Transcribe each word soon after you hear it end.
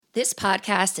This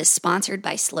podcast is sponsored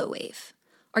by Slow Wave.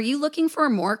 Are you looking for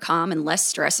more calm and less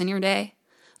stress in your day?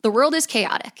 The world is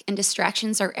chaotic and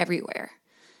distractions are everywhere.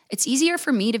 It's easier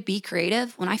for me to be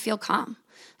creative when I feel calm,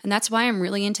 and that's why I'm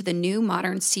really into the new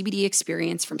modern CBD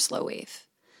experience from Slow Wave.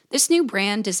 This new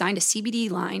brand designed a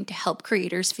CBD line to help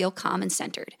creators feel calm and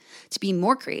centered, to be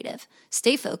more creative,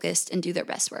 stay focused, and do their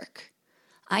best work.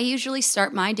 I usually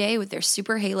start my day with their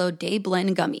Super Halo Day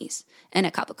Blend gummies and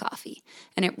a cup of coffee,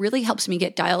 and it really helps me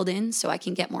get dialed in so I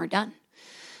can get more done.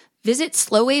 Visit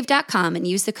slowwave.com and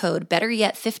use the code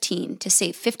BetterYet15 to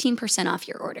save 15% off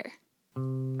your order.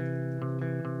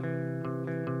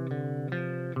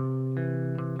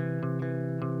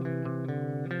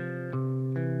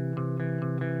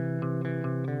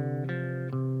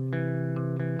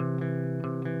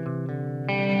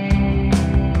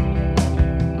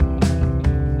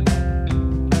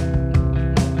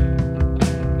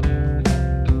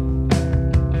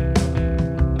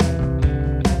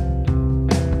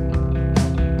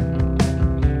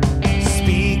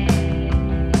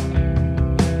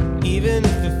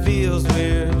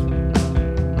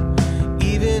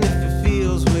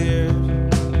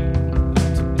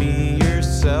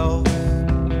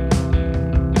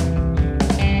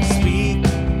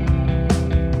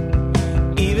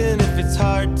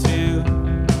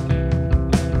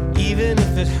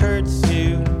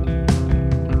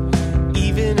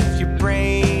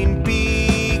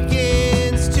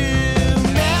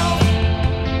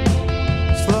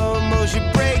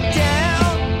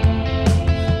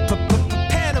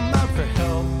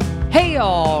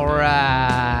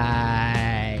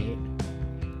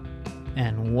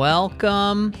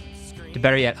 Welcome to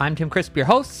Better Yet. I'm Tim Crisp, your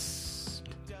host.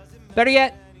 Better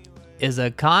Yet is a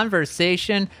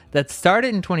conversation that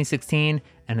started in 2016,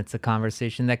 and it's a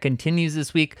conversation that continues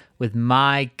this week with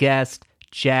my guest,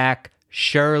 Jack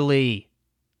Shirley.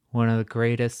 One of the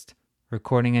greatest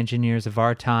recording engineers of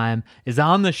our time is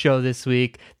on the show this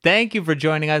week. Thank you for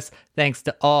joining us. Thanks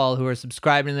to all who are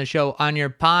subscribing to the show on your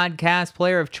podcast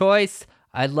player of choice.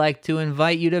 I'd like to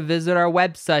invite you to visit our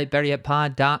website,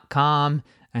 betteryetpod.com.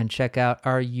 and check out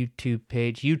our YouTube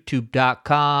page,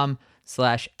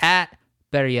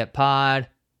 youtube.com/@BetterYetPod.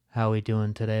 How we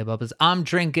doing today, Bubba's? I'm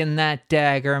drinking that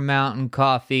Dagger Mountain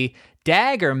coffee.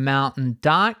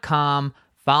 DaggerMountain.com.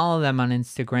 Follow them on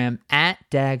Instagram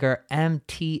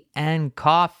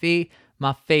 @DaggerMTNCoffee.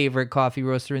 My favorite coffee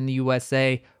roaster in the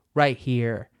USA, right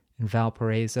here in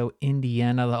Valparaiso,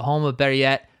 Indiana, the home of Better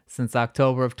Yet since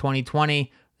October of 2020.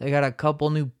 They got a couple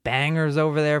new bangers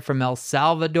over there from El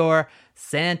Salvador.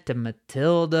 Santa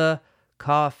Matilda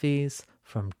coffees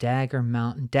from Dagger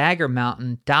Mountain.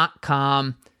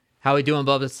 DaggerMountain.com. How we doing,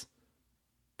 Bubbas?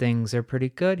 Things are pretty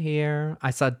good here. I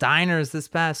saw Diners this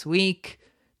past week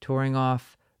touring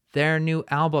off their new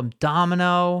album,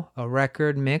 Domino, a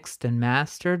record mixed and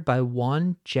mastered by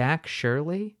one Jack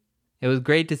Shirley. It was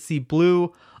great to see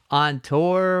Blue on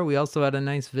tour. We also had a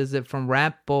nice visit from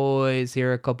Rap Boys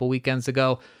here a couple weekends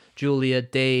ago. Julia,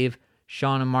 Dave,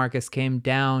 Sean, and Marcus came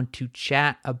down to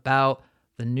chat about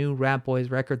the new Rap Boys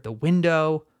record, The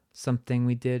Window, something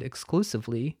we did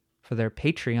exclusively for their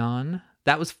Patreon.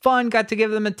 That was fun. Got to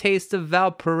give them a taste of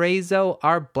Valparaiso.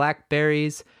 Our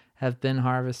blackberries have been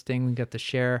harvesting. We got to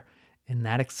share in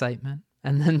that excitement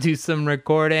and then do some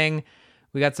recording.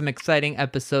 We got some exciting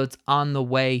episodes on the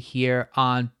way here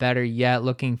on Better Yet.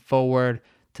 Looking forward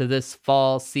to this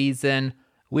fall season.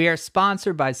 We are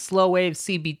sponsored by Slow Wave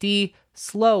CBD.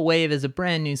 Slow Wave is a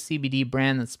brand new CBD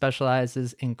brand that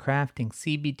specializes in crafting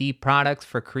CBD products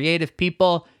for creative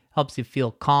people. Helps you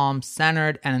feel calm,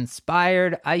 centered, and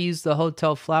inspired. I use the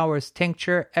Hotel Flowers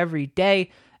tincture every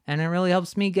day, and it really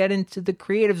helps me get into the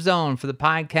creative zone for the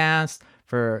podcast,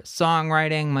 for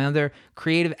songwriting, my other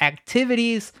creative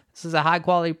activities. This is a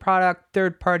high-quality product,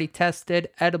 third-party tested.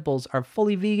 Edibles are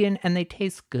fully vegan, and they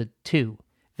taste good, too.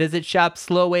 Visit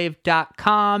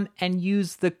shopslowwave.com and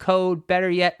use the code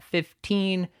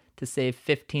BetterYet15 to save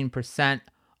 15%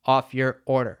 off your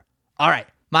order. All right,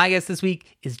 my guest this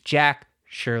week is Jack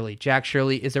Shirley. Jack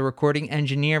Shirley is a recording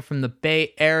engineer from the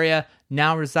Bay Area,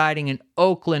 now residing in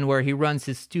Oakland, where he runs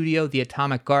his studio, The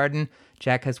Atomic Garden.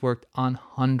 Jack has worked on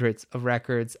hundreds of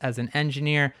records as an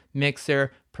engineer,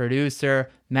 mixer, producer,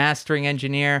 mastering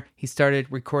engineer. He started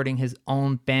recording his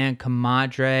own band,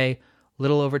 Comadre, a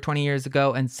little over 20 years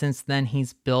ago, and since then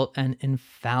he's built an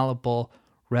infallible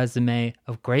resume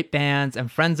of great bands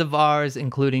and friends of ours,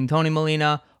 including Tony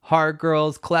Molina, Hard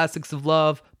Girls, Classics of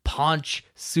Love, Punch,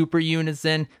 Super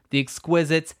Unison, The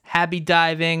Exquisites, Happy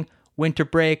Diving, Winter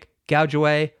Break, Gouge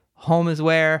Away, Home Is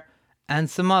Where, and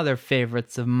some other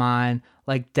favorites of mine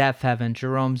like Deaf Heaven,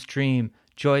 Jerome's Dream,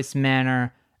 Joyce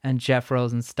Manor, and Jeff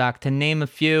Rosenstock, to name a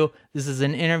few. This is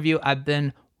an interview I've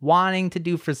been wanting to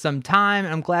do for some time,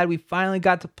 and I'm glad we finally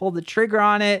got to pull the trigger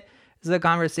on it. This is a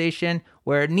conversation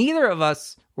where neither of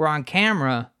us were on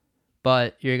camera,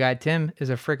 but your guy Tim is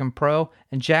a freaking pro,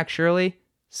 and Jack Shirley,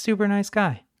 super nice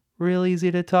guy. Real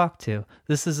easy to talk to.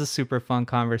 This is a super fun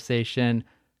conversation.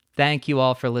 Thank you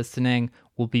all for listening.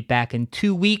 We'll be back in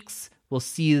 2 weeks. We'll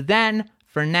see you then.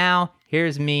 For now,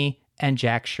 here's me and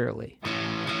Jack Shirley.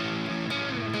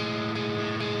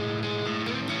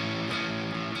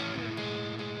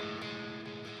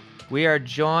 We are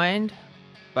joined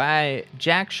by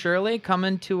Jack Shirley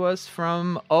coming to us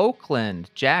from Oakland.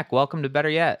 Jack, welcome to Better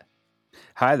Yet.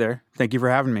 Hi there. Thank you for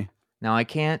having me. Now, I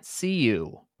can't see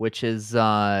you, which is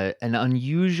an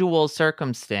unusual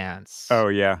circumstance. Oh,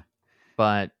 yeah.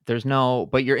 But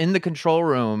you're in the control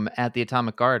room at the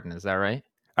Atomic Garden. Is that right?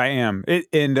 I am.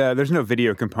 There's no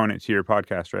video component to your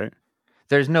podcast, right?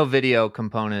 There's no video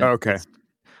component. Okay.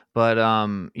 But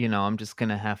I'm just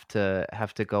gonna have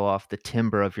to go off the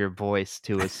timbre of your voice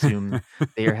to assume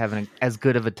that you're having as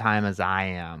good of a time as I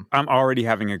am. I'm already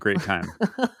having a great time.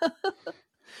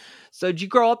 So, did you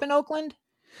grow up in Oakland?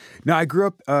 No, I grew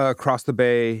up across the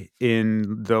bay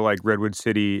in the Redwood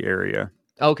City area.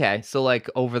 Okay, so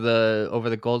over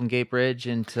the Golden Gate Bridge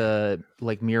into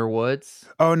Muir Woods.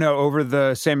 Oh no, over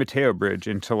the San Mateo Bridge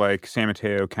into San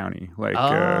Mateo County.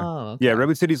 Okay. Yeah,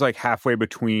 Redwood City's halfway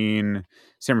between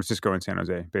San Francisco and San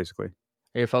Jose, basically.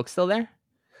 Are your folks still there?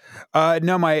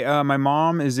 No, my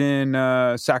mom is in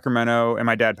Sacramento, and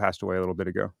my dad passed away a little bit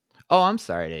ago. Oh, I'm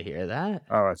sorry to hear that.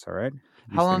 Oh, that's all right.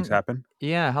 These things happen.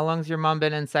 Yeah, how long's your mom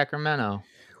been in Sacramento?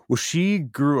 Well, she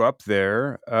grew up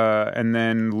there and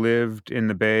then lived in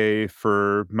the Bay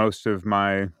for most of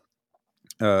my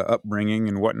upbringing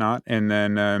and whatnot. And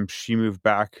then she moved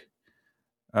back,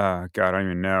 God, I don't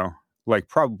even know,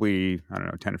 probably, I don't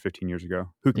know, 10 or 15 years ago.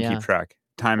 Who can keep track?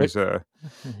 Time is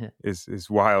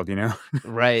wild,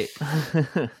 Right.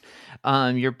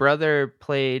 Your brother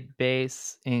played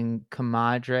bass in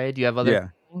Comadre. Do you have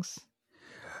other things?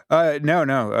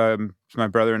 No. It's my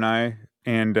brother and I.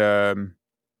 And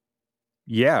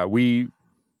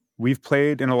we've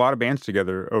played in a lot of bands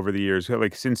together over the years.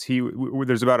 Since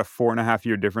there's about a 4.5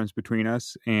 year difference between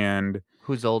us. And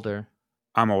who's older?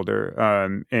 I'm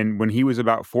older. And when he was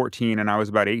about 14 and I was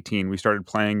about 18, we started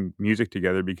playing music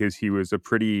together because he was a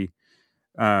pretty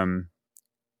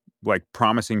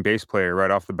promising bass player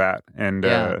right off the bat. And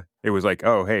it was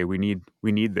oh, hey, we need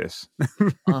this.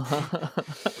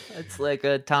 It's like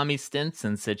a Tommy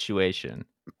Stinson situation.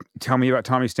 Tell me about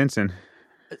Tommy Stinson.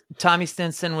 Tommy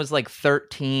Stinson was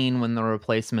 13 when the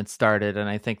Replacements started, and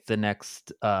I think the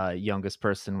next youngest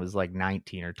person was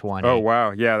 19 or 20. Oh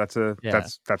wow, yeah, that's what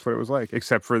it was like.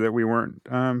 Except for that we weren't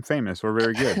famous or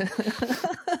very good.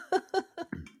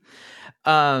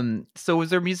 So was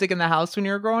there music in the house when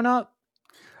you were growing up?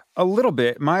 A little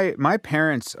bit. My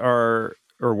parents were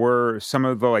some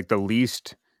of the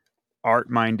least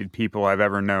art-minded people I've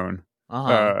ever known.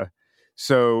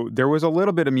 So there was a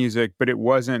little bit of music, but it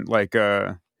wasn't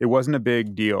it wasn't a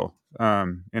big deal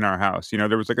in our house.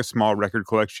 There was a small record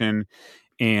collection,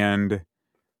 and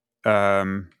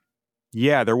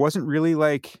there wasn't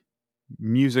really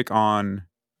music on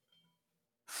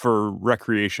for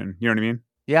recreation. You know what I mean?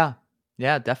 Yeah,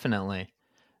 definitely.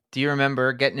 Do you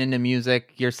remember getting into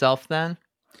music yourself then?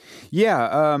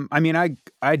 Yeah,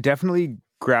 I definitely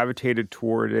gravitated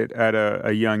toward it at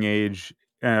a young age.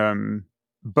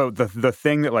 But the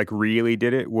thing that really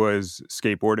did it was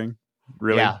skateboarding.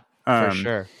 Really, yeah, for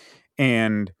sure.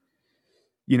 And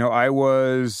I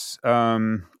was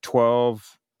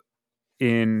 12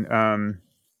 in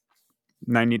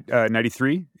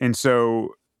 93, and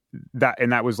so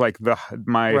that was my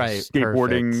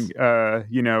skateboarding,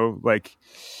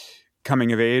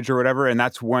 coming of age or whatever. And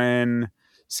that's when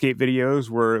skate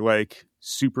videos were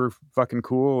super fucking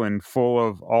cool and full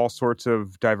of all sorts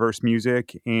of diverse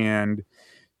music. And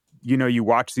you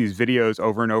watch these videos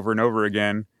over and over and over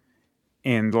again,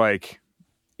 and it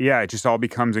just all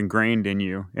becomes ingrained in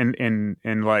you. And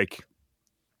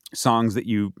songs that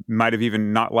you might have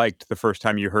even not liked the first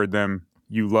time you heard them,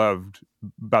 you loved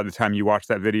by the time you watched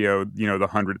that video, the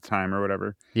 100th time or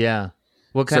whatever. Yeah.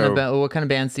 What kind of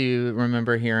bands do you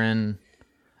remember hearing?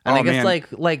 And I guess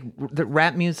the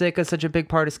rap music is such a big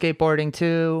part of skateboarding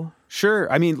too. Sure.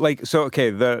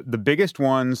 The biggest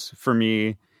ones for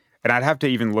me, and I'd have to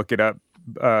even look it up,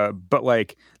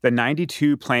 but the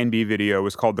 92 Plan B video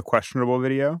was called The Questionable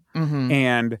Video. Mm-hmm.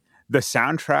 And the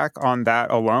soundtrack on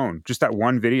that alone, just that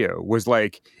one video, was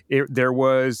there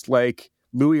was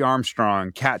Louis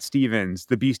Armstrong, Cat Stevens,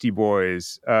 the Beastie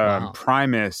Boys,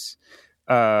 Primus,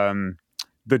 The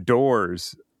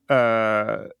Doors,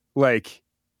 like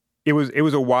it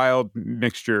was a wild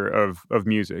mixture of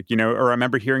music, you know. Or I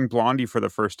remember hearing Blondie for the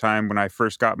first time when I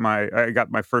got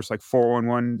my first like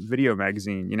 411 video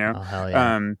magazine, you know. Oh, hell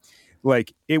yeah.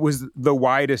 Like it was the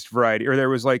widest variety. Or there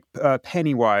was like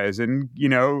Pennywise and, you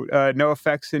know, No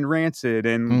Effects and Rancid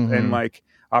and like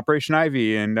Operation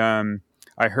Ivy, and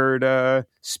I heard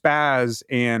Spaz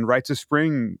and Rites of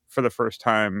Spring for the first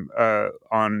time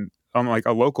on like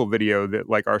a local video that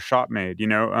like our shop made, you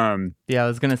know. Yeah, I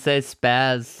was gonna say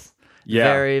Spaz. Yeah,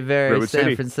 very, very Redwood San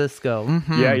City. Francisco.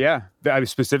 Yeah. I was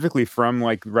specifically from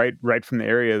like right from the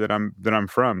area that I'm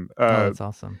from. Oh, that's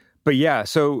awesome. But yeah,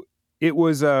 so it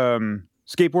was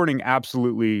skateboarding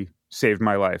absolutely saved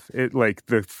my life. It like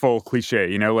the full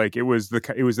cliche, you know, like it was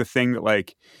the thing that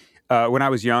like when I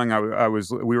was young,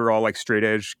 we were all like straight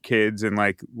edge kids, and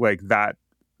like that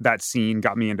scene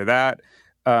got me into that.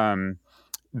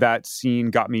 That scene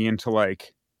got me into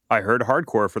like, I heard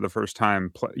hardcore for the first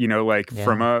time, you know, like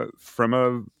from a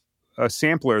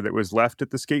sampler that was left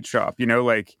at the skate shop, you know,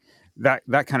 like that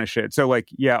kind of shit. So like,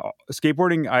 yeah,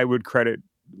 skateboarding I would credit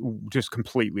just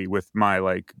completely with my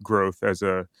like growth as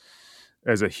a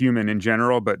human in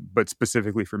general, but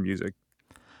specifically for music.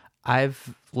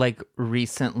 I've like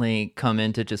recently come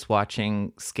into just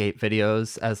watching skate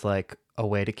videos as like a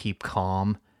way to keep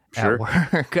calm at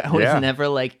work. I was never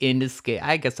like into skate.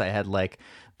 I guess I had like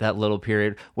that little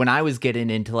period when I was getting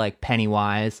into like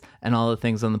Pennywise and all the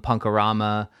things on the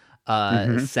Punkorama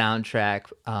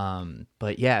soundtrack.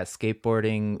 But yeah,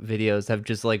 skateboarding videos have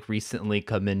just like recently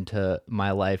come into my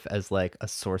life as like a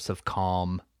source of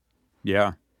calm.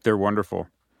 Yeah, they're wonderful.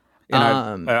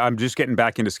 And I'm just getting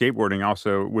back into skateboarding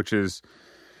also, which is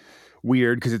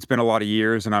weird because it's been a lot of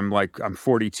years, and I'm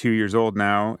 42 years old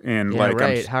now, and yeah, like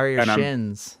right. How are your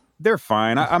shins? They're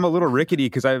fine. I'm a little rickety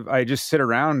because I just sit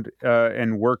around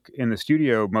and work in the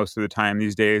studio most of the time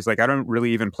these days. Like I don't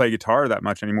really even play guitar that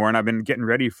much anymore, and I've been getting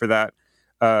ready for that.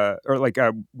 Or like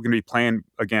we're gonna be playing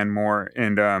again more,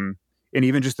 and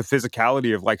even just the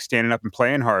physicality of like standing up and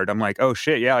playing hard. I'm like, oh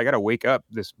shit, yeah, I got to wake up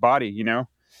this body, you know?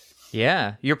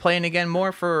 Yeah, you're playing again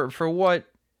more for what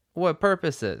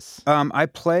purposes? I've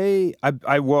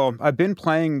been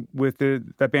playing with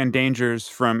that band Dangers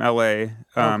from LA.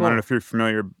 Cool. I don't know if you're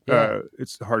familiar. Yeah.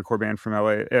 It's a hardcore band from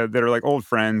LA that are like old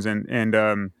friends, and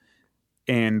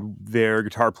their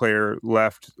guitar player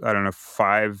left, I don't know,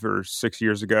 5 or 6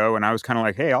 years ago, and I was kind of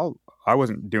like, hey, I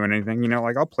wasn't doing anything, you know,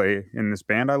 like I'll play in this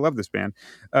band. I love this band.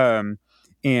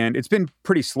 And it's been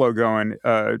pretty slow going,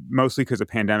 mostly because of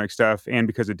pandemic stuff and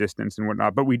because of distance and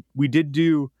whatnot. But we did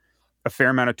do a fair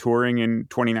amount of touring in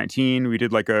 2019. We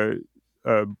did like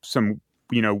some,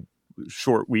 you know,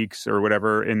 short weeks or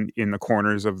whatever in the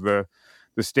corners of the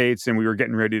states, and we were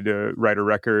getting ready to write a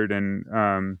record,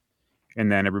 and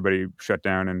then everybody shut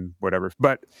down and whatever.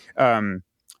 But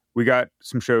we got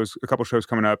a couple shows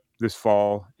coming up this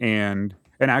fall, and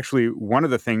actually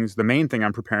the main thing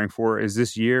I'm preparing for is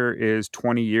this year is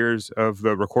 20 years of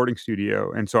the recording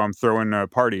studio, and so I'm throwing a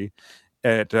party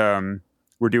at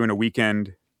we're doing a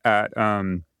weekend at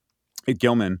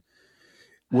Gilman.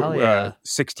 Hell yeah.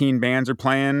 16 bands are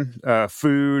playing,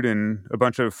 food and a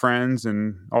bunch of friends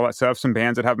and all that stuff. Some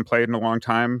bands that haven't played in a long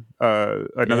time.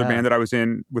 Another band that I was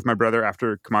in with my brother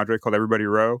after Comadre called Everybody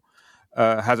Row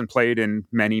hasn't played in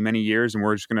many, many years, and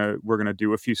we're gonna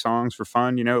do a few songs for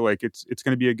fun. You know, like it's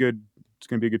gonna be a good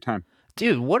time.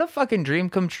 Dude, what a fucking dream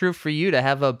come true for you to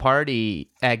have a party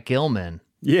at Gilman.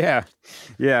 Yeah,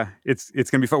 it's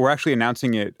gonna be fun. We're actually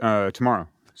announcing it tomorrow,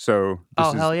 so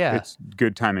hell yeah, it's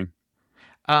good timing.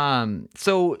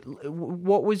 So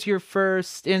what was your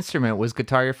first instrument? Was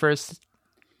guitar your first?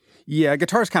 Yeah,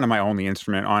 guitar is kind of my only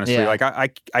instrument, honestly. Yeah. Like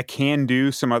I can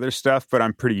do some other stuff, but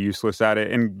I'm pretty useless at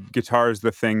it. And guitar is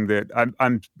the thing that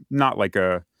I'm not like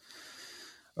a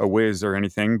whiz or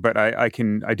anything, but I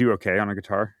do okay on a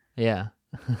guitar. Yeah.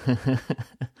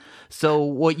 So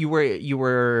what you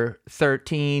were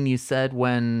 13, you said,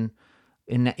 when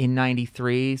in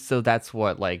 93, so that's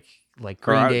what like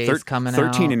Green Day's coming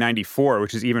 13 out. in 94,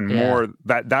 which is even more.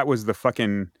 That was the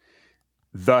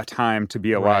time to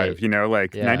be alive, right. You know,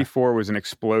 like 94 was an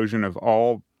explosion of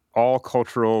all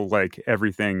cultural, like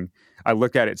everything. I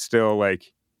look at it still,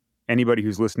 like anybody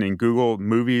who's listening, Google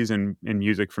movies and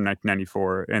music from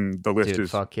 1994, and the list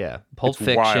is fuck yeah. Pulp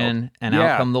Fiction wild. And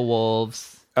Out Come the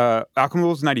Wolves. Out Come the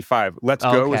Wolves 95. Let's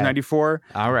Go was 94.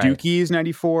 All right. Dookie's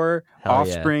 94. Hell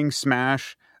Offspring,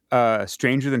 Smash,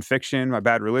 Stranger Than Fiction, My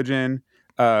Bad Religion,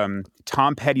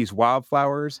 Tom Petty's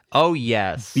Wildflowers. Oh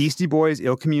yes. Beastie Boys,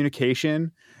 Ill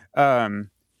Communication.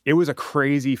 It was a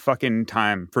crazy fucking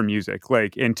time for music,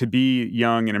 like, and to be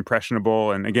young and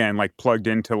impressionable, and again, like plugged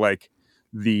into like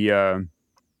the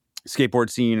skateboard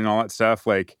scene and all that stuff.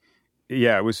 Like,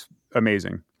 yeah, it was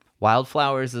amazing.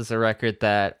 Wildflowers is a record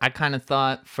that I kind of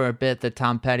thought for a bit that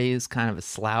Tom Petty is kind of a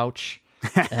slouch.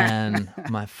 And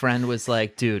my friend was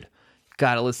like, dude,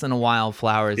 gotta listen to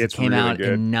Wildflowers. It's It came really out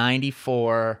good. in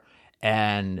 94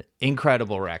 and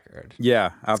incredible record.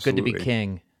 Yeah, It's good to absolutely. be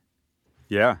king.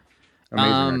 Yeah.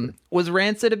 Amazing record. Was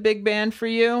Rancid a big band for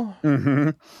you? Mm-hmm.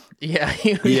 Yeah.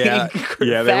 Yeah,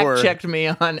 yeah, they were. Fact checked me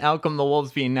on Outcome the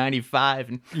Wolves being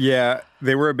 95. Yeah,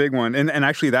 they were a big one. And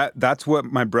actually that's what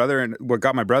got my brother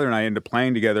and I into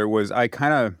playing together was I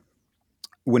kind of,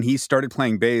 when he started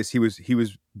playing bass, he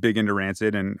was big into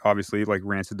Rancid, and obviously like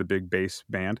Rancid, the big bass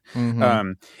band.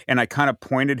 Mm-hmm. And I kind of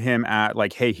pointed him at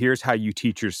like, hey, here's how you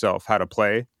teach yourself how to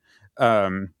play,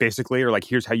 basically, or like,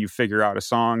 here's how you figure out a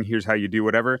song, here's how you do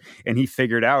whatever. And he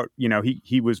figured out, you know,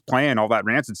 he was playing all that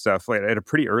Rancid stuff like, at a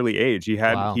pretty early age. He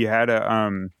had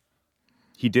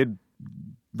he did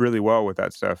really well with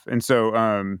that stuff. And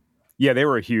so, yeah, they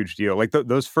were a huge deal. Like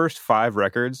those first 5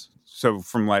 records. So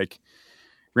from like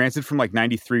Rancid from like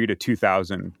 93 to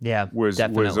 2000 was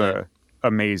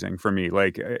amazing for me.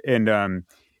 Like, and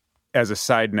as a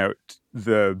side note,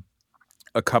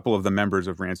 a couple of the members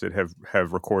of Rancid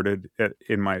have recorded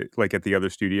in my, like at the other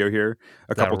studio here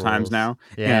a couple times now.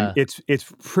 Yeah. And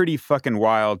it's pretty fucking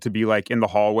wild to be like in the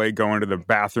hallway going to the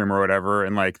bathroom or whatever,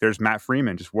 and like there's Matt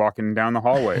Freeman just walking down the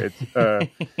hallway.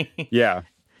 It's yeah.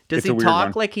 Does he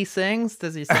talk like he sings?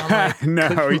 Does he sound like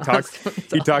No, he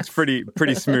talks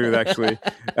pretty smooth actually.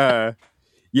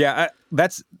 Yeah,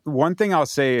 that's one thing I'll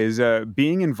say is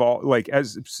being involved, like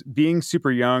as being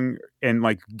super young and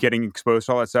like getting exposed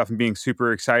to all that stuff and being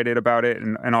super excited about it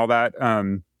and all that.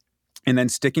 And then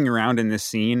sticking around in this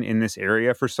scene, in this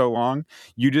area for so long,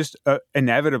 you just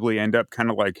inevitably end up kind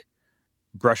of like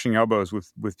brushing elbows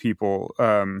with people.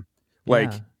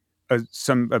 Like I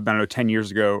don't know, 10 years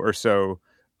ago or so,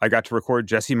 I got to record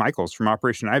Jesse Michaels from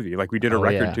Operation Ivy. Like we did a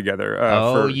record together.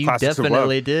 For you Classics of Love.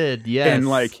 definitely did.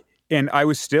 Yes. And I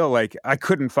was still like, I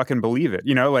couldn't fucking believe it.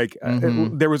 You know, like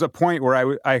there was a point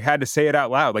where I had to say it out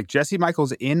loud. Like Jesse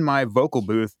Michaels in my vocal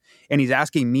booth, and he's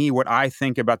asking me what I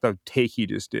think about the take he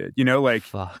just did. You know, like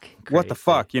what the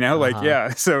fuck? You know, like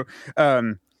yeah. So,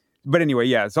 but anyway,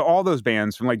 yeah. So all those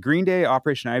bands from like Green Day,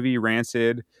 Operation Ivy,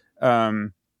 Rancid,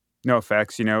 No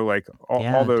Effects. You know, like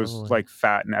all those like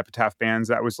Fat and Epitaph bands.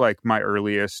 That was like my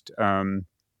earliest kind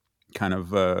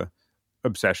of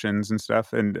obsessions and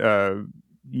stuff. And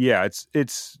yeah,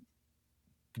 it's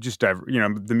just, you know,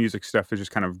 the music stuff has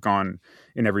just kind of gone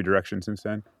in every direction since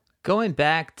then. Going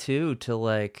back to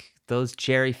like those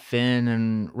Jerry Finn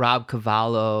and Rob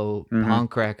Cavallo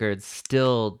punk records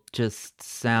still just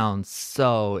sound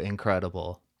so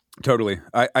incredible. Totally.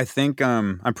 I think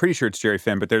I'm pretty sure it's Jerry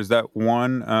Finn, but there's that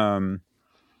one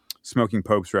Smoking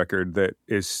Popes record that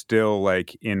is still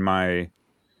like in my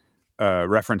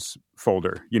reference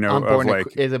folder, you know, of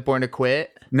like, is it Born to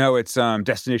Quit? No, it's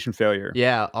Destination Failure.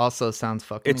 Yeah, also sounds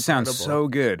fucking incredible. Sounds so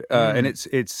good. And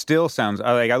it still sounds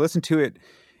I listened to it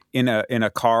in a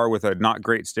car with a not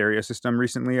great stereo system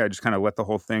recently. I just kind of let the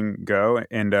whole thing go,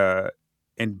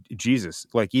 and Jesus,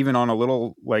 like even on a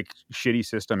little like shitty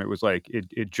system, it was like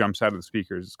it jumps out of the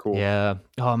speakers. It's cool. Yeah.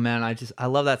 Oh man, I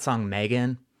love that song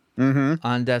Megan.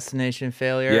 On Destination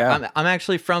Failure. Yeah. I'm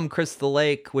actually from Crystal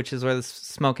Lake, which is where the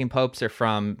Smoking Popes are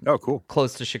from. Oh, cool.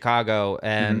 Close to Chicago.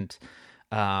 And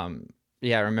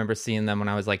yeah, I remember seeing them when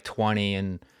I was like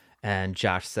 20, and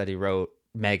Josh said he wrote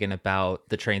Megan about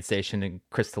the train station in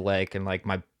Crystal Lake, and like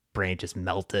my brain just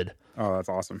melted. Oh, that's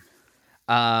awesome.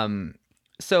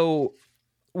 So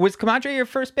was Comadre your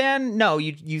first band? No,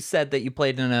 you said that you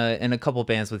played in a couple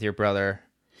bands with your brother.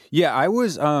 Yeah, I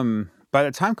was by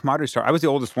the time Comadre started, I was the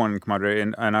oldest one in Comadre,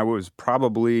 and I was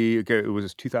probably, it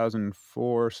was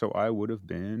 2004, so I would have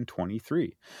been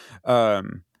 23.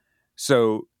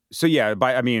 So yeah,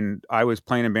 I was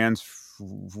playing in bands,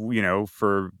 you know,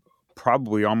 for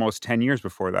probably almost 10 years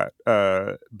before that.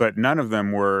 But none of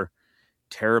them were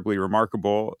terribly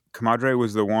remarkable. Comadre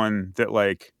was the one that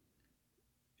like,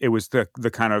 it was the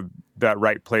kind of that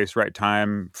right place, right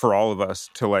time for all of us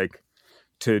to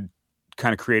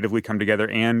kind of creatively come together,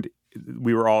 and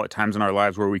we were all at times in our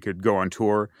lives where we could go on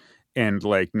tour and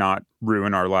like not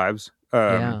ruin our lives.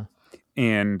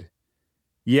 And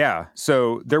yeah,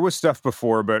 so there was stuff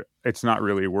before, but it's not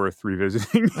really worth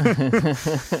revisiting.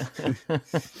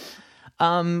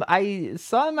 I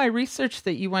saw in my research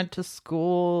that you went to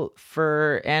school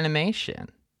for animation.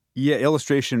 Yeah,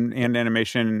 illustration and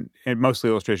animation, and mostly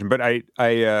illustration. But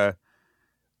I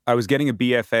was getting a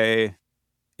BFA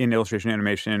in illustration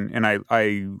animation, and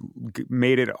I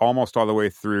made it almost all the way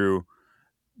through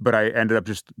but I ended up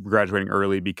just graduating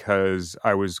early because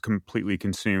I was completely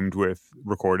consumed with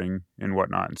recording and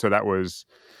whatnot. And so that was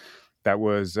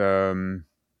the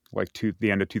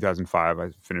end of 2005.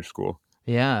 I finished school.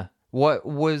 Yeah. What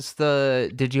was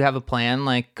did you have a plan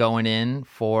like going in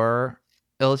for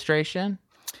illustration?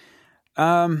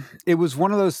 It was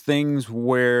one of those things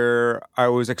where I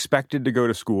was expected to go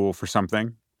to school for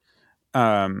something.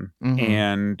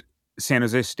 And San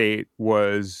Jose State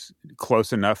was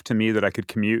close enough to me that I could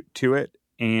commute to it.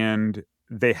 And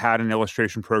they had an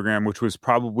illustration program, which was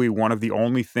probably one of the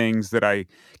only things that I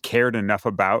cared enough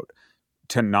about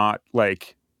to not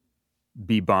like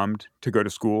be bummed to go to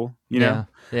school, you know?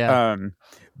 Yeah.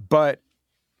 But,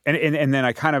 and then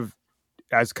I kind of,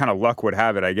 as kind of luck would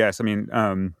have it, I guess, I mean,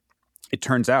 it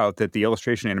turns out that the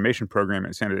illustration animation program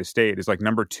at San Jose State is like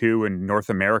number 2 in North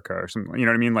America or something. You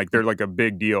know what I mean? Like they're like a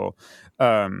big deal.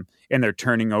 And they're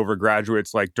turning over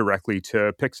graduates like directly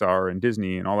to Pixar and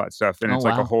Disney and all that stuff. And it's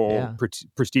like a whole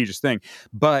prestigious thing,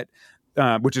 but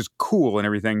which is cool and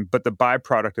everything. But the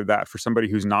byproduct of that for somebody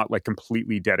who's not like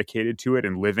completely dedicated to it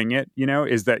and living it, you know,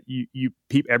 is that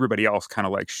everybody else kind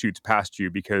of like shoots past you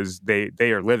because they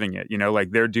are living it, you know,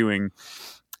 like they're doing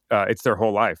it's their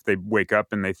whole life. They wake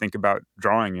up and they think about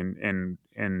drawing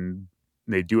and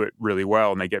they do it really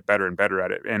well and they get better and better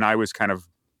at it. And I was kind of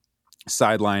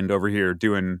sidelined over here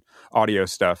doing audio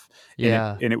stuff.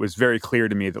 Yeah. And it was very clear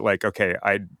to me that like, okay,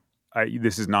 I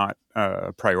this is not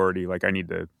a priority. Like I need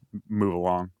to move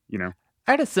along, you know?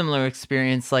 I had a similar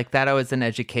experience like that. I was an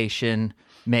education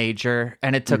major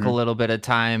and it took a little bit of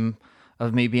time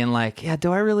of me being like, yeah,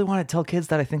 do I really want to tell kids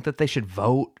that I think that they should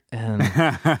vote? And,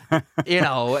 you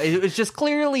know, it was just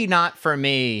clearly not for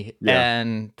me. Yeah.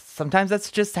 And sometimes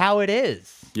that's just how it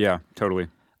is. Yeah, totally.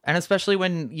 And especially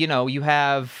when, you know, you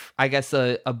have, I guess,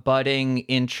 a budding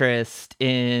interest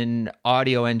in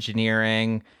audio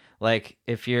engineering. Like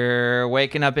if you're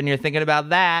waking up and you're thinking about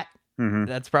that,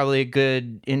 that's probably a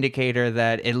good indicator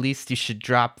that at least you should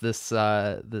drop this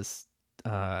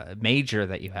major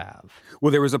that you have.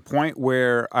 Well, there was a point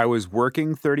where I was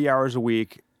working 30 hours a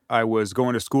week. I was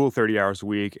going to school 30 hours a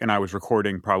week, and I was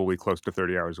recording probably close to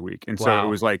 30 hours a week. And so it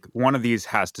was like one of these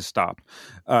has to stop.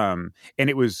 And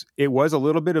it was a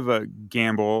little bit of a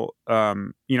gamble.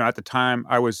 You know, at the time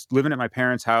I was living at my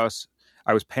parents' house.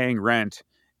 I was paying rent,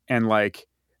 and like,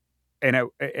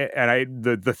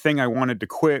 the thing I wanted to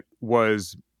quit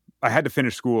was I had to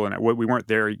finish school, and we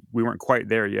weren't quite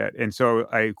there yet. And so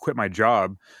I quit my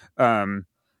job,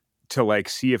 to like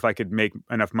see if I could make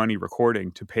enough money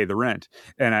recording to pay the rent.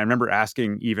 And I remember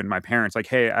asking even my parents like,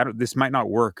 hey, this might not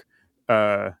work,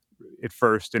 at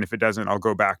first. And if it doesn't, I'll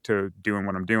go back to doing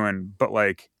what I'm doing. But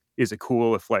like, is it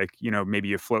cool if like, you know, maybe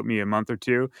you float me a month or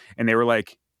two? And they were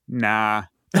like, nah.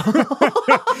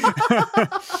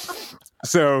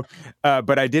 So,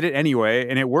 but I did it anyway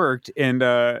and it worked. And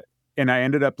I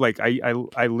ended up like,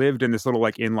 I lived in this little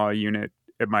like in-law unit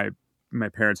at my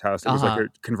parents' house. It was like a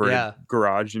converted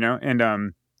garage, you know?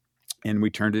 And we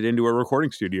turned it into a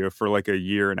recording studio for like a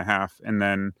year and a half. And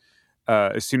then,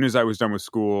 as soon as I was done with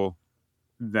school,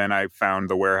 then I found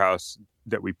the warehouse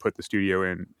that we put the studio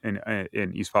in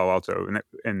East Palo Alto.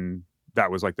 And that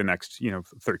was like the next,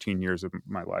 13 years of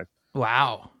my life.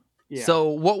 Wow. Yeah. So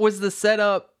what was the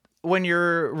setup when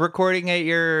you're recording at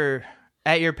your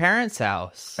parents'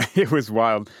 house? It was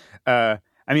wild. I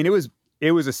mean, it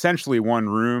was essentially one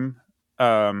room.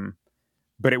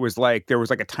 But it was like, there was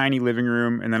like a tiny living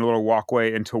room and then a little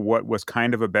walkway into what was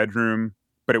kind of a bedroom,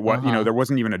 but it was, there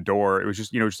wasn't even a door. It was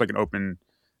just, just like an open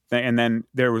thing. And then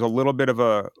there was a little bit of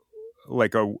a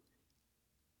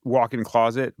walk-in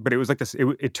closet, but it was like this,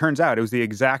 it turns out it was the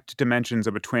exact dimensions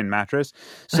of a twin mattress.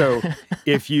 So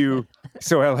the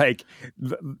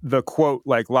quote,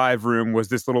 like live room was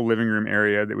this little living room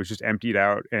area that was just emptied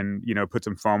out and, put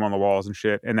some foam on the walls and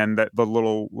shit. And then the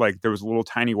little, like there was a little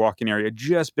tiny walk-in area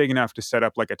just big enough to set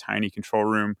up like a tiny control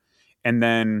room. And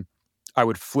then I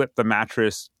would flip the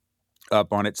mattress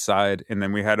up on its side. And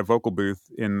then we had a vocal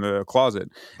booth in the closet.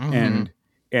 And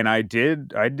I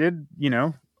did,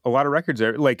 a lot of records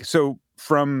there. Like, so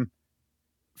from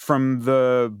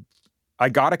I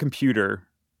got a computer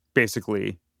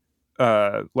basically,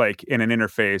 like in an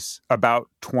interface about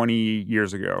 20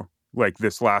 years ago, like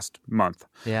this last month.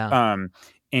 Yeah.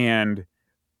 And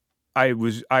I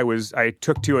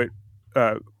took to it,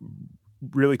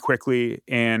 really quickly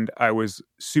and I was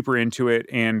super into it.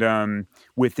 And,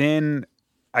 within,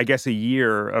 I guess, a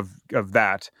year of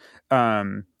that,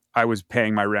 I was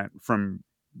paying my rent from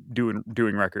doing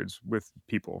records with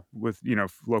people, with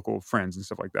local friends and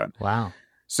stuff like that. Wow.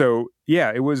 So yeah,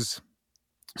 it was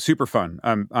super fun.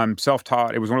 I'm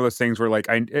self-taught. It was one of those things where like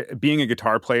being a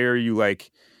guitar player, you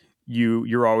like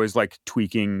you're always like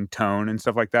tweaking tone and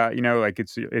stuff like that. You know, like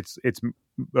it's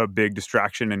a big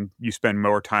distraction, and you spend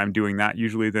more time doing that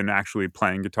usually than actually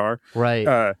playing guitar.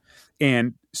 Right.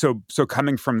 And so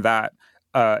coming from that,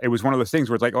 it was one of those things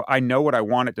where it's like, oh, I know what I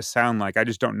want it to sound like. I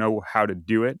just don't know how to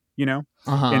do it, you know?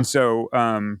 Uh-huh. And so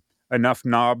enough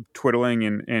knob twiddling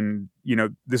and, you know,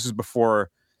 this is before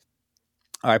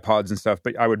iPods and stuff,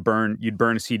 but you'd burn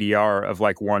a CDR of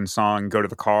like one song, go to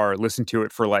the car, listen to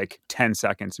it for like 10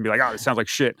 seconds and be like, oh, it sounds like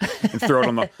shit, and throw it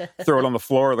on the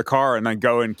floor of the car, and then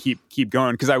go and keep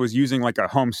going. Cause I was using like a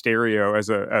home stereo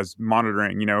as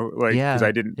monitoring, you know, like, cause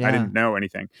I didn't know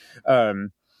anything.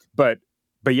 But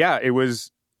yeah, it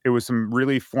was some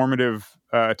really formative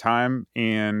time.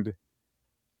 And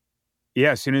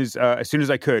yeah, as soon as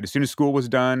school was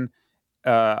done,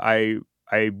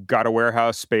 I got a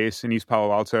warehouse space in East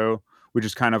Palo Alto, which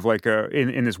is kind of like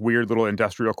in this weird little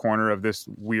industrial corner of this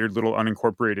weird little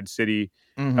unincorporated city.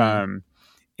 Mm-hmm.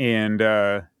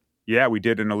 Yeah, we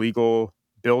did an illegal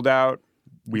build out.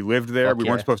 We lived there. Fuck we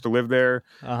yeah. weren't supposed to live there.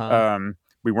 Uh-huh.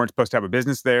 We weren't supposed to have a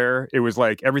business there. It was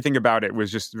like everything about it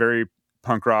was just very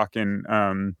punk rock and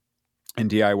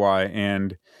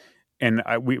DIY. And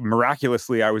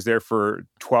miraculously, I was there for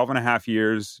 12 and a half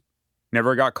years,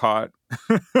 never got caught,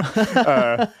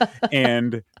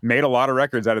 and made a lot of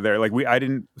records out of there. Like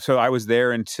so I was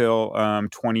there until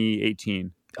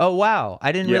 2018. Oh, wow.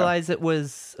 I didn't realize it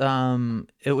was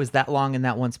that long in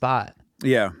that one spot.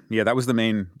 Yeah. That was the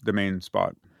main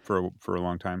spot for a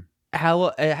long time. How,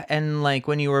 and like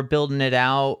when you were building it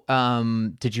out,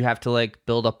 did you have to like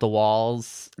build up the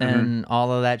walls and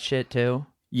all of that shit too?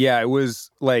 Yeah, it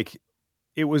was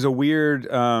a weird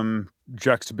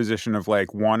juxtaposition of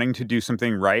like wanting to do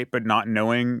something right, but not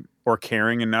knowing or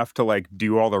caring enough to like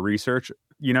do all the research,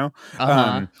 you know?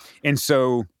 Uh-huh. And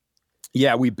so,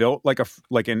 yeah, we built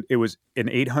it was an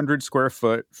 800 square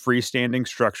foot freestanding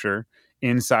structure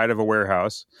inside of a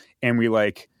warehouse. And we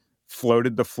like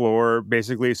floated the floor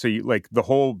basically. So you like the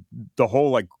whole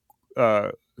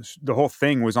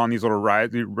thing was on these little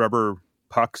rubber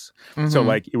pucks. Mm-hmm. So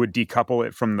like it would decouple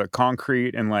it from the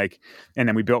concrete, and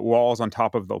then we built walls on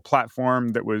top of the platform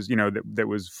that was, you know, that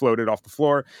was floated off the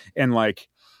floor. And like,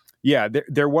 yeah,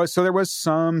 there was some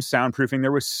soundproofing,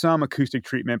 there was some acoustic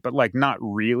treatment, but like not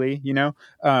really, you know?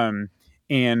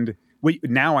 And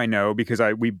now I know, because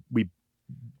we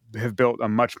have built a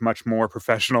much, much more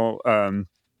professional,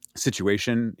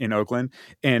 situation in Oakland,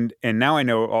 and now I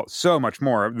know so much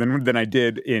more than I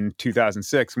did in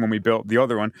 2006 when we built the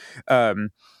other one.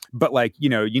 But like, you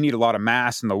know, you need a lot of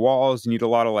mass in the walls. You need a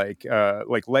lot of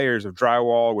like layers of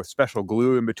drywall with special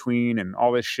glue in between and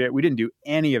all this shit. We didn't do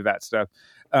any of that stuff.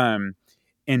 And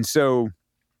so,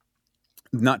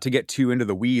 not to get too into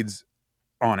the weeds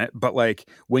on it, but like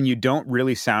when you don't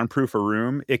really soundproof a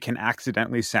room, it can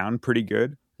accidentally sound pretty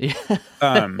good. Yeah.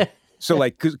 So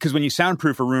like, because when you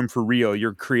soundproof a room for real,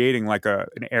 you're creating like an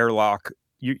airlock.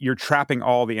 You're trapping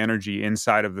all the energy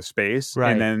inside of the space,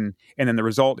 right. and then the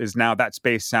result is now that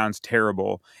space sounds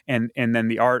terrible, and then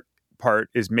the art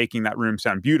part is making that room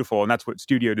sound beautiful, and that's what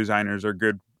studio designers are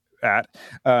good at.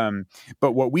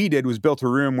 But what we did was built a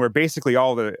room where basically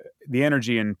all the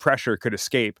energy and pressure could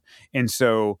escape, and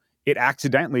so it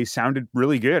accidentally sounded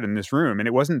really good in this room, and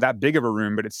it wasn't that big of a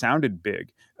room, but it sounded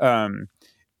big.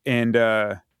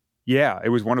 Yeah, it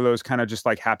was one of those kind of just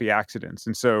like happy accidents.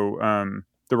 And so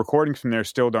the recordings from there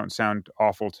still don't sound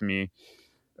awful to me.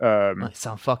 They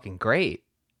sound fucking great.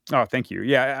 Oh, thank you.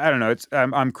 Yeah, I don't know.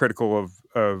 I'm critical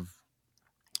of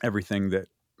everything that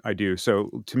I do.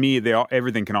 So to me,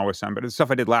 everything can always sound better. The stuff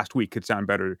I did last week could sound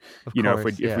better, if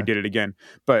we did it again.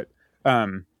 But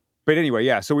anyway,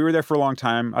 yeah. So we were there for a long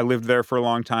time. I lived there for a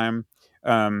long time.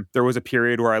 There was a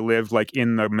period where I lived like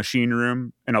in the machine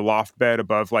room in a loft bed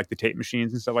above like the tape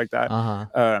machines and stuff like that.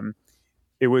 Uh-huh.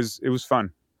 It was fun.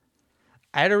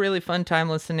 I had a really fun time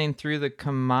listening through the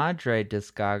Comadre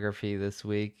discography this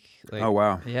week. Like, oh,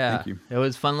 wow. Yeah. Thank you. It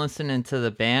was fun listening to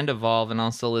the band evolve and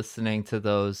also listening to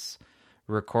those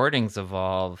recordings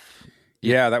evolve.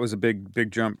 Yeah, that was a big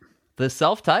jump. The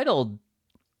self-titled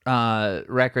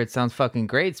record sounds fucking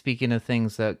great. Speaking of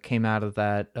things that came out of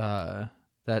that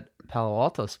Palo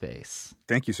Alto space.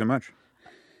 Thank you so much.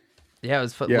 Yeah, it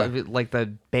was fun. Yeah. Like the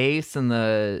bass and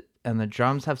the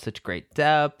drums have such great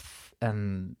depth,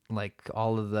 and like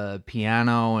all of the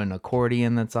piano and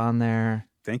accordion that's on there.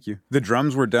 Thank you. The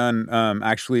drums were done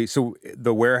actually. So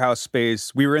the warehouse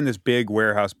space, we were in this big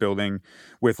warehouse building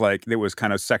with like, it was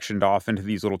kind of sectioned off into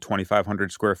these little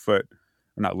 2,500 square foot,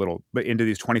 not little, but into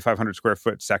these 2,500 square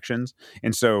foot sections.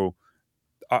 And so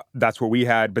that's what we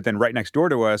had. But then right next door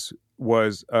to us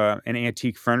was an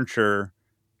antique furniture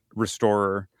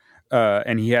restorer,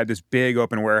 and he had this big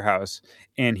open warehouse,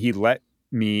 and he let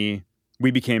me. We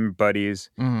became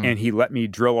buddies, and he let me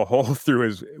drill a hole through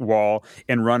his wall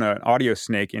and run an audio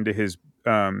snake into his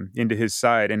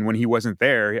side. And when he wasn't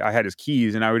there, I had his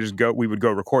keys, and we would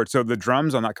go record. So the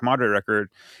drums on that Comadre record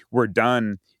were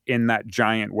done in that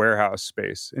giant warehouse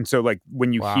space. And so like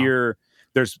when you hear,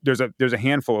 there's a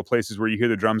handful of places where you hear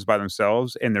the drums by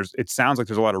themselves, and it sounds like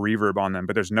there's a lot of reverb on them,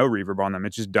 but there's no reverb on them.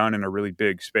 It's just done in a really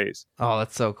big space. Oh,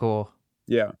 that's so cool.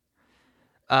 Yeah.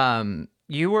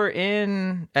 You were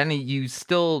in, and you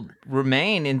still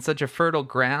remain in such a fertile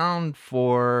ground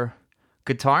for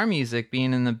guitar music,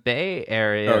 being in the Bay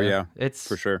Area. Oh yeah, it's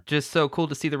for sure. Just so cool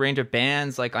to see the range of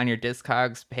bands like on your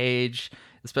Discogs page,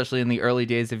 especially in the early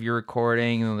days of your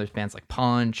recording. There's bands like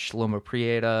Punch, Loma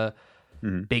Prieta,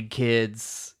 Big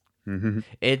Kids.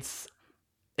 It's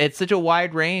such a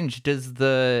wide range. Has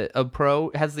the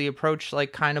approach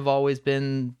like kind of always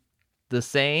been the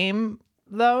same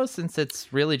though, since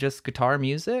it's really just guitar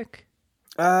music?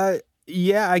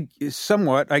 Yeah,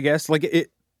 somewhat, I guess. Like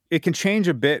it can change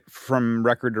a bit from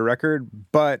record to record,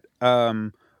 but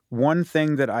one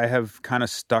thing that I have kind of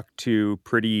stuck to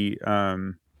pretty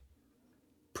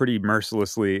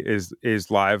mercilessly is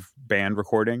live band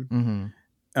recording.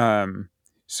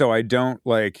 So I don't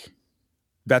like,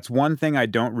 that's one thing I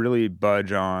don't really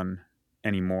budge on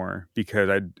anymore, because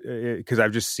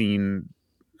I've just seen,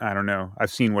 I don't know,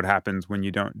 I've seen what happens when you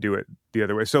don't do it the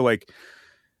other way. So like,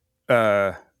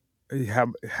 how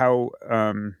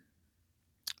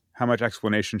much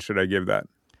explanation should I give that?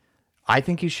 I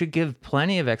think you should give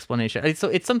plenty of explanation. So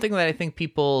it's something that I think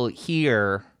people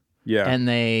hear, and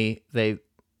they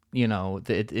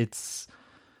it's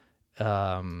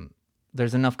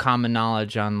there's enough common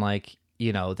knowledge on, like,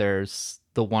 there's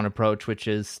the one approach, which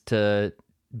is to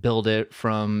build it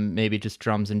from maybe just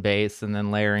drums and bass and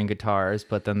then layering guitars,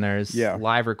 but then there's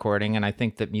live recording, and I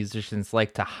think that musicians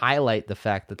like to highlight the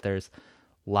fact that there's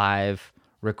live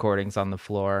recordings on the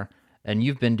floor. And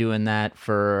you've been doing that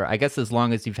for, I guess, as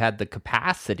long as you've had the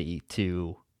capacity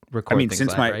to record things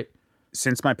since live, right?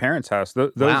 Since my parents' house.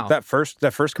 That first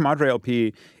Comadre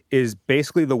LP is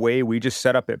basically the way we just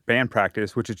set up at band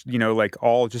practice, which is, like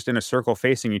all just in a circle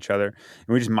facing each other. And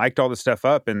we just mic'd all the stuff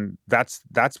up, and that's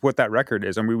what that record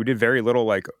is. And we did very little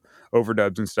like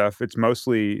overdubs and stuff. It's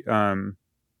mostly,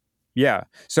 yeah.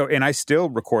 So, and I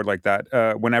still record like that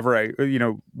whenever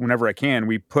I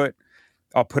can.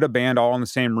 I'll put a band all in the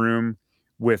same room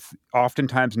with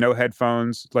oftentimes no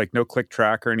headphones, like no click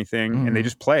track or anything. And they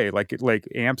just play like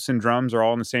amps and drums are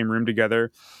all in the same room together.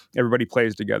 Everybody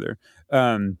plays together.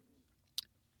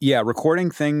 Recording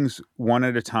things one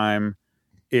at a time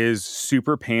is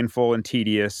super painful and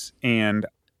tedious, and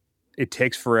it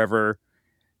takes forever.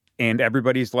 And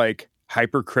everybody's like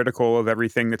hypercritical of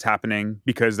everything that's happening,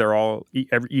 because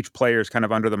each player is kind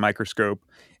of under the microscope,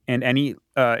 and any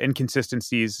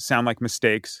inconsistencies sound like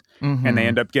mistakes, and they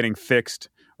end up getting fixed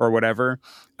or whatever.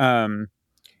 And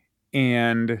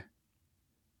in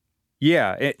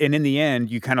the end,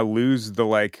 you kind of lose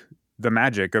the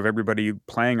magic of everybody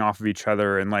playing off of each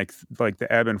other, and like the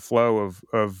ebb and flow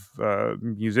of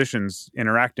musicians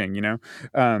interacting,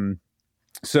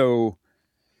 so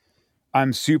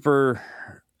I'm super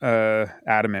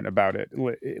adamant about it.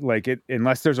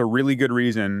 Unless there's a really good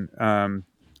reason,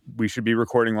 we should be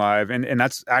recording live. And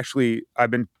that's actually,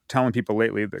 I've been telling people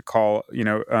lately that call,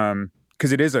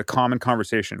 because it is a common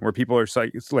conversation where people are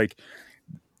like,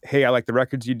 hey, I like the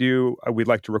records you do. We'd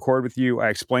like to record with you. I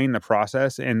explain the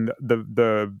process, and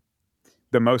the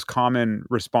most common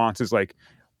response is like,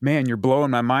 man, you're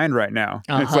blowing my mind right now.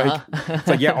 It's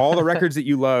like, yeah, all the records that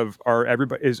you love are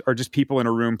just people in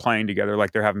a room playing together,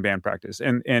 like they're having band practice.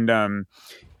 And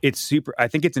it's super, I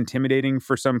think it's intimidating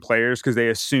for some players, because they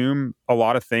assume a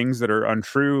lot of things that are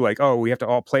untrue. Like, oh, we have to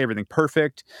all play everything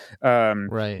perfect.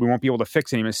 Right. We won't be able to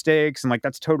fix any mistakes. And like,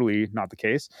 that's totally not the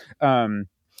case. Or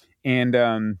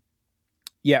even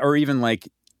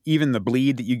the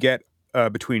bleed that you get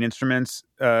between instruments,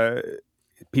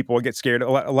 people get scared. A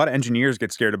lot of engineers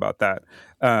get scared about that.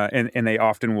 And they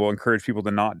often will encourage people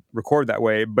to not record that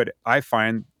way. But I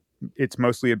find it's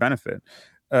mostly a benefit.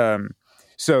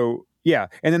 So yeah.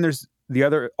 And then there's the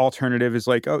other alternative is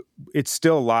like, oh, it's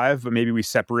still live, but maybe we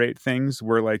separate things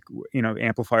where, like,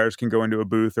 amplifiers can go into a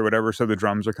booth or whatever. So the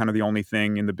drums are kind of the only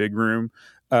thing in the big room.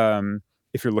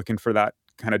 If you're looking for that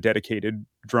kind of dedicated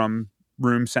drum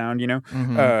room sound,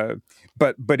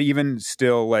 but even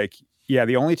still, like, yeah,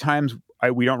 the only times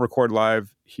we don't record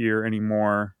live hear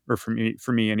anymore, or for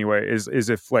me anyway, is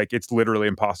if like it's literally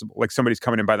impossible. Like somebody's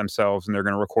coming in by themselves and they're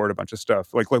going to record a bunch of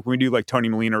stuff. Like when we do like Tony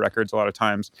Molina records, a lot of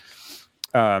times,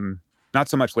 not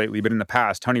so much lately, but in the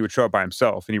past, Tony would show up by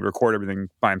himself and he'd record everything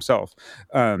by himself.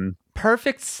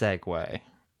 Perfect segue.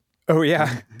 Oh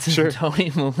yeah, sure.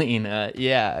 Tony Molina,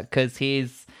 yeah, because he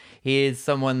is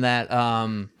someone that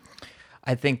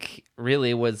I think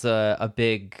really was a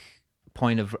big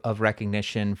point of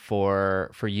recognition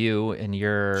for you in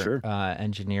your Sure.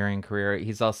 Engineering career.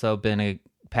 He's also been a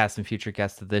past and future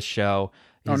guest of this show.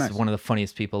 He's nice. One of the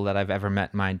funniest people that I've ever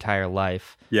met in my entire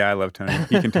life. Yeah, I love Tony.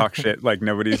 He can talk shit like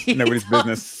nobody's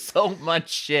business. So much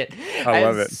shit. I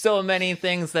love it. So many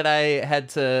things that I had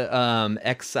to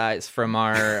excise from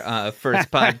our first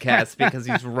podcast because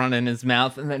he's running his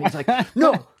mouth and then he's like,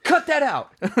 "No, cut that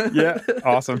out." Yeah,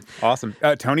 awesome.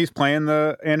 Tony's playing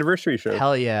the anniversary show.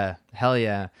 Hell yeah.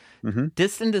 Mm-hmm.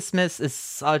 Distant Dismiss is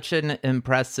such an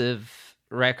impressive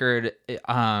record.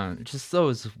 Just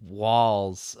those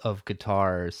walls of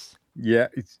guitars. Yeah,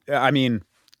 I mean,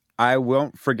 I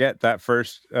won't forget that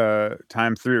first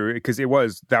time through, because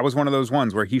that was one of those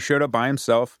ones where he showed up by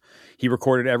himself. He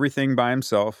recorded everything by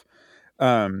himself,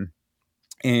 and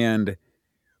I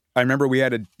remember we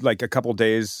had a couple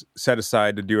days set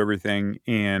aside to do everything,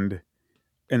 and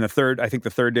I think the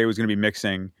third day was going to be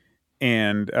mixing,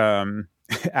 and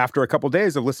after a couple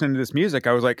days of listening to this music,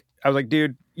 I was like,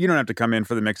 dude, you don't have to come in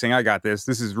for the mixing. I got this.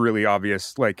 This is really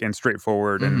obvious, like, and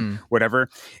straightforward and whatever.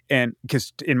 And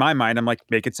because in my mind, I'm like,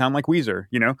 make it sound like Weezer,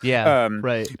 you know? Yeah,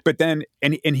 right. But then,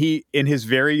 and he, in his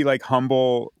very like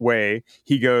humble way,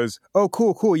 he goes, "Oh,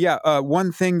 cool. Yeah.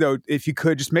 One thing though, if you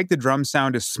could just make the drum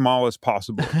sound as small as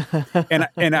possible."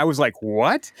 and I was like,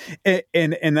 what? And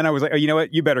then I was like, "Oh, you know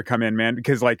what? You better come in, man.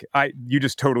 Because like you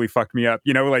just totally fucked me up.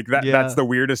 You know, like that's the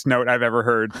weirdest note I've ever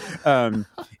heard."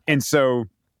 And so,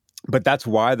 but that's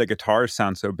why the guitars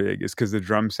sound so big, is because the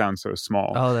drums sound so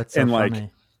small. Oh, that's so like,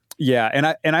 funny. Yeah.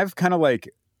 And I've kind of like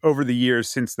over the years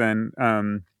since then,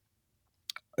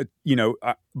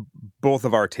 both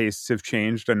of our tastes have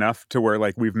changed enough to where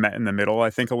like we've met in the middle, I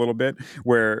think, a little bit,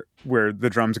 where the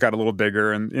drums got a little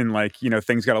bigger and like, you know,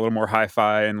 things got a little more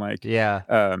hi-fi and like, there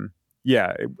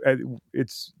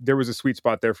was a sweet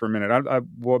spot there for a minute.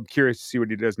 I'm curious to see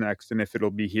what he does next and if it'll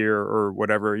be here or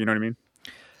whatever, you know what I mean?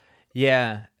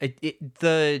 Yeah,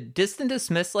 the Distant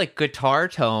Dismiss like guitar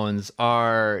tones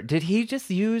did he just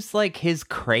use like his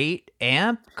crate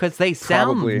amp? Because they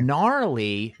sound Probably.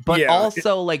 Gnarly, but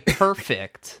also like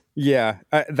perfect. Yeah,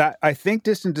 I think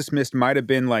Distant Dismissed might have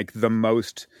been like the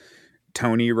most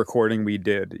Tony recording we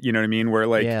did. You know what I mean? Where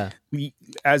like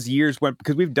as years went,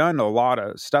 because we've done a lot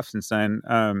of stuff since then,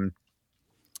 and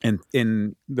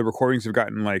the recordings have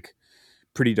gotten like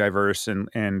pretty diverse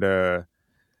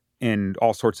and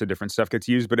all sorts of different stuff gets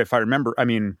used. But if I remember, I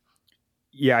mean,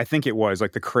 yeah, I think it was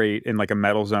like the crate and like a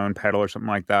Metal Zone pedal or something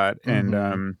like that.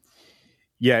 And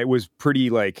it was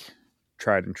pretty like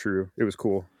tried and true. It was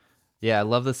cool. Yeah, I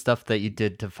love the stuff that you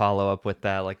did to follow up with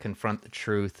that. Like Confront the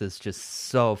Truth is just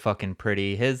so fucking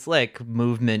pretty. His like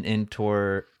movement in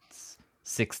towards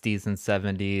 60s and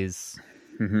 70s,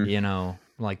 you know,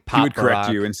 like pop. He would correct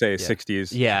rock. You and say 60s.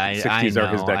 Yeah, 60s I know. Are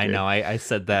his decade. I know. I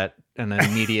said that and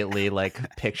immediately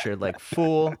like pictured like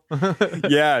fool.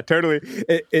 Yeah, totally.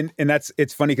 And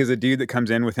it's funny because the dude that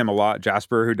comes in with him a lot,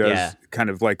 Jasper, who does kind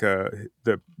of like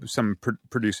some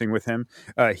producing with him,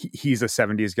 he's a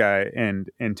 70s guy, and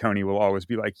Tony will always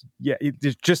be like, yeah,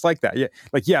 just like that. Yeah,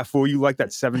 like, yeah, fool, you like that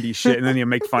 70s shit, and then he'll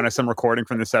make fun of some recording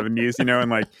from the 70s, you know,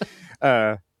 and like,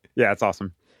 yeah, it's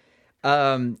awesome.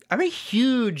 I'm a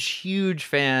huge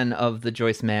fan of the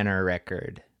Joyce Manor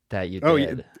record that you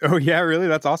did. Oh yeah, really?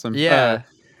 That's awesome. Yeah.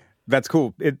 That's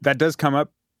cool. That does come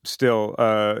up still.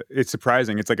 It's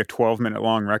surprising. It's like a 12-minute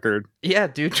long record. Yeah,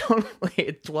 dude,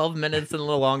 totally. 12 minutes, and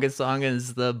the longest song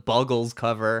is the Buggles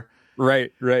cover.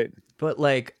 Right. But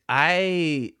like,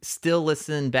 I still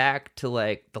listen back to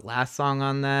like the last song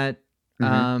on that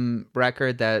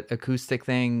record, that acoustic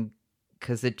thing,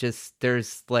 because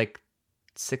there's like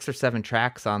 6 or 7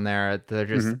 tracks on there. They're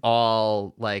just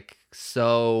all like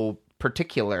so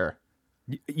particular,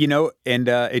 you know, and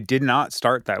it did not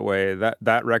start that way.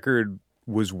 That record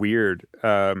was weird.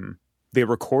 They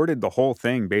recorded the whole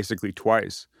thing basically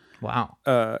twice. Wow.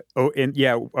 And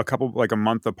yeah, a couple, like a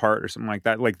month apart or something like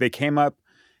that. Like they came up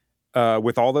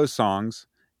with all those songs,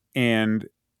 and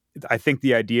I think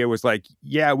the idea was like,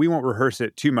 yeah, we won't rehearse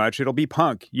it too much. It'll be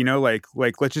punk, you know, like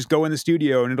let's just go in the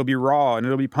studio and it'll be raw and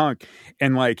it'll be punk.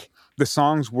 And like the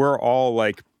songs were all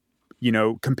like, you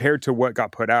know, compared to what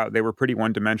got put out, they were pretty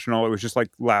one-dimensional. It was just like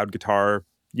loud guitar,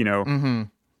 you know,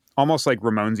 almost like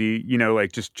Ramonesy,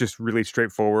 like just really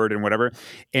straightforward and whatever.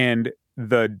 And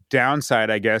the downside,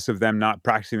 I guess, of them not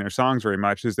practicing their songs very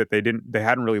much is that they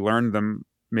hadn't really learned them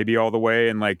maybe all the way,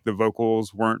 and like the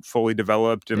vocals weren't fully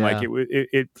developed, and like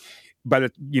it by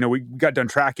the we got done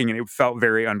tracking and it felt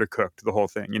very undercooked, the whole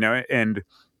thing, and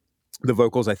the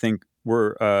vocals, I think,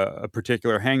 were a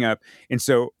particular hang up. And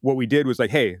so what we did was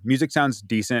like, hey, music sounds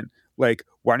decent. Like,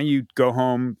 why don't you go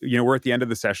home? We're at the end of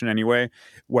the session anyway.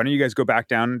 Why don't you guys go back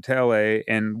down to LA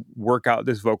and work out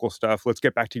this vocal stuff? Let's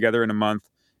get back together in a month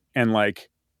and like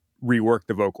rework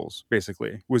the vocals,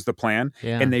 basically, was the plan.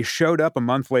 Yeah. And they showed up a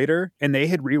month later and they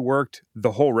had reworked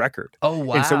the whole record. Oh,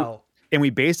 wow. And we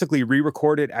basically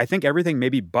re-recorded, I think, everything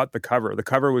maybe but the cover. The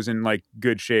cover was in like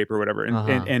good shape or whatever.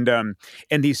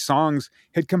 And these songs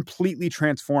had completely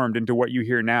transformed into what you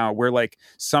hear now, where like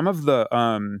some of the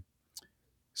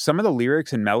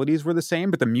lyrics and melodies were the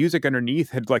same, but the music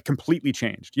underneath had like completely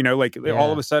changed.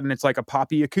 All of a sudden it's like a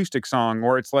poppy acoustic song,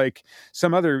 or it's like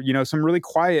some other, some really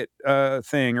quiet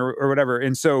thing or whatever.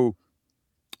 And so,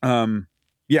 I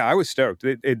was stoked.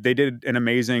 They did an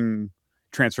amazing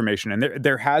transformation, and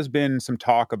there has been some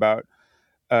talk about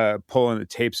pulling the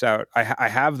tapes out. I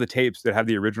have the tapes that have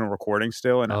the original recording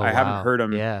still, and I haven't heard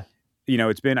them. Yeah,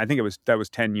 it's been, I think that was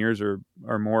 10 years or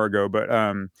more ago, but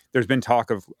there's been talk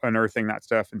of unearthing that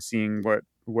stuff and seeing what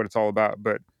it's all about.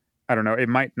 But I don't know, it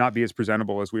might not be as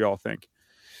presentable as we all think.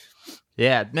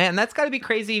 Yeah, man, that's got to be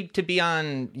crazy to be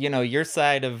on your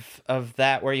side of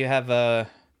that, where you have a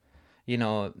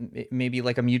maybe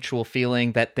like a mutual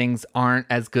feeling that things aren't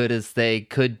as good as they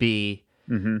could be,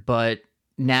 but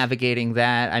navigating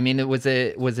that. I mean, was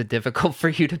it difficult for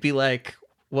you to be like,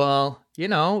 well,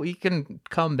 you can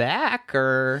come back?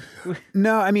 Or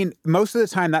no, I mean, most of the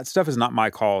time that stuff is not my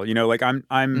call. Like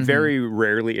I'm very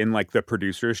rarely in like the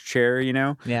producer's chair.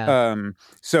 Yeah.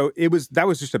 So that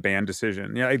was just a band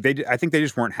decision. I think they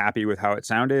just weren't happy with how it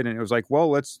sounded, and it was like, well,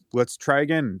 let's try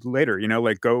again later.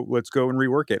 Let's go and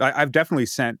rework it. I've definitely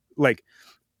sent, like,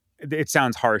 it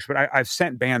sounds harsh, but I've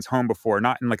sent bands home before,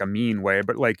 not in like a mean way,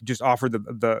 but like just offered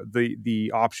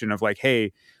the option of like,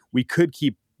 hey, we could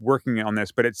keep working on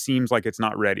this, but it seems like it's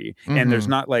not ready. And there's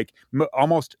not like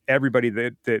almost everybody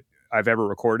that I've ever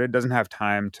recorded doesn't have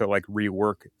time to like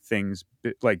rework things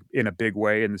like in a big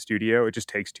way in the studio. It just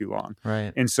takes too long.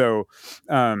 Right. And so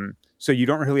you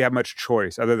don't really have much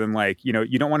choice other than like, you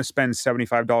don't want to spend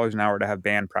 $75 an hour to have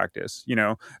band practice.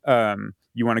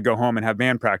 You want to go home and have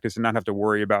band practice and not have to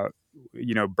worry about,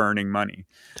 burning money.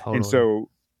 Totally. And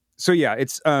so yeah,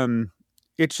 it's how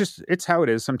it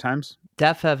is sometimes.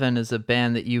 Deaf Heaven is a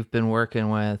band that you've been working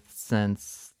with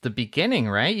since the beginning,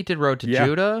 right? You did Road to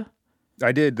Judah.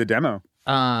 I did the demo.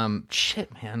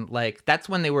 Shit, man. Like, that's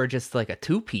when they were just like a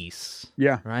 2-piece.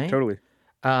 Yeah, right? Totally.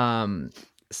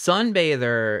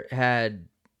 Sunbather had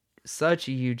such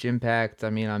a huge impact,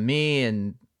 I mean, on me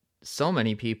and so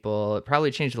many people. It probably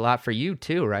changed a lot for you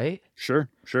too, right? Sure,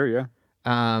 yeah.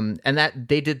 And that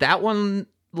they did that one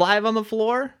live on the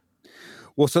floor?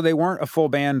 Well, so they weren't a full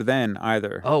band then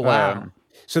either. Oh, wow.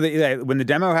 So when the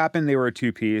demo happened, they were a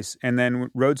 2-piece, and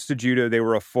then Roads to Judah, they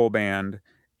were a full band,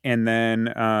 and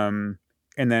then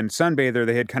Sunbather,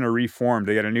 they had kind of reformed.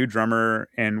 They got a new drummer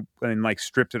and like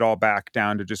stripped it all back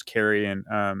down to just Carrie and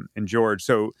George.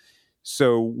 So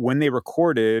when they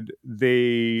recorded,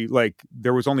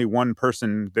 there was only one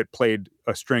person that played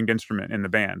a stringed instrument in the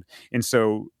band, and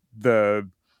so the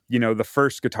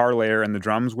first guitar layer and the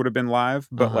drums would have been live,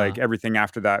 but like everything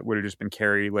after that would have just been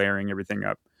Carrie layering everything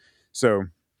up. So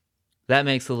that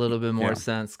makes a little bit more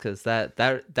sense, because that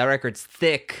record's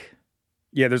thick.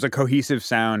 Yeah, there's a cohesive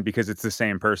sound because it's the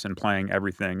same person playing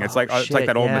everything. It's it's like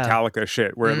that old Metallica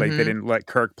shit where like they didn't let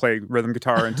Kirk play rhythm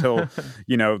guitar until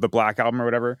the Black Album or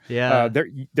whatever. Yeah,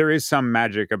 there is some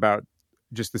magic about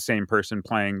just the same person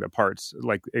playing the parts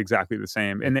like exactly the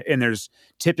same, and there's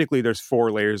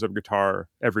 4 layers of guitar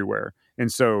everywhere, and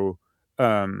so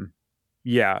in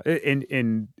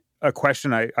a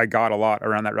question I got a lot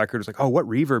around that record was like, oh, what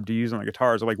reverb do you use on the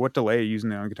guitars, or like what delay are you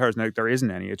using on the guitars? And there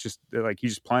isn't any. It's just like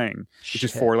he's just playing. It's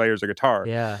just 4 layers of guitar,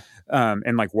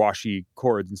 and like washy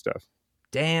chords and stuff.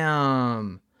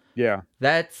 Damn. Yeah,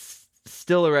 that's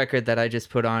still a record that I just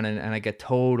put on and I get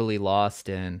totally lost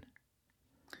in.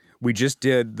 We just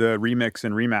did the remix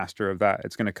and remaster of that.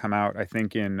 It's going to come out, I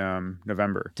think, in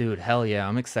November. Dude, hell yeah.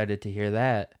 I'm excited to hear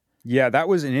that. Yeah, that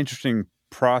was an interesting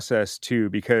process,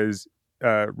 too, because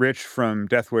Rich from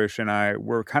Death Wish and I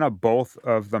were kind of both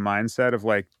of the mindset of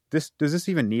like, does this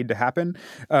even need to happen?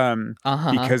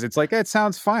 Because it's like, it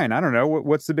sounds fine. I don't know.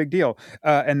 What's the big deal?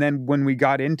 And then when we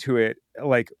got into it,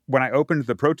 like when I opened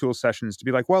the Pro Tools sessions to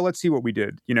be like, well, let's see what we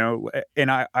did,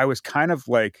 and I was kind of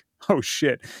like oh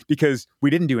shit, because we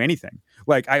didn't do anything.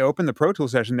 Like I opened the Pro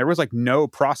Tools session, there was like no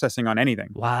processing on anything.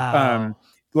 Wow.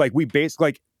 Like we basically,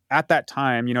 like at that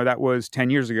time, you know, that was 10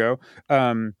 years ago.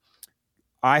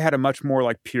 I had a much more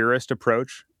like purist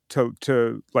approach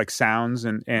to like sounds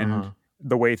and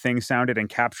the way things sounded and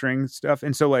capturing stuff.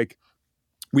 And so like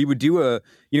we would do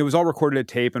it was all recorded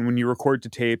to tape. And when you record to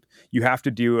tape, you have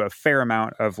to do a fair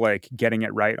amount of like getting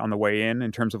it right on the way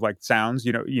in terms of like sounds,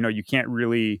 you can't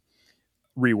really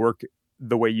rework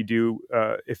the way you do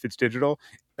if it's digital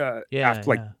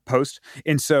after post.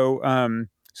 And so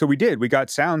we got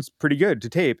sounds pretty good to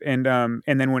tape. And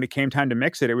then when it came time to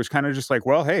mix it, it was kind of just like,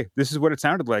 well, hey, this is what it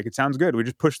sounded like. It sounds good. We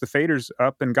just pushed the faders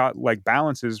up and got like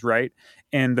balances right.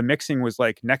 And the mixing was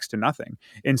like next to nothing.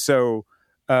 And so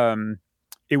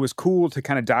it was cool to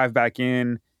kind of dive back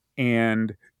in,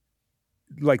 and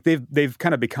like they've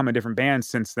kind of become a different band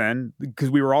since then, because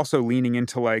we were also leaning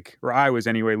into like, or I was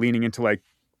anyway, leaning into like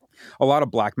a lot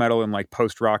of black metal and like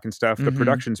post rock and stuff. The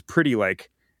production's pretty like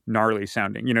gnarly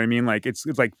sounding, you know what I mean? Like it's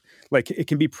like it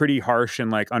can be pretty harsh and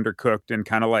like undercooked and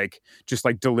kind of like just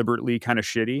like deliberately kind of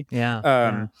shitty.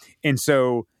 And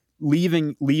so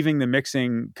leaving the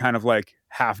mixing kind of like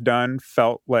half done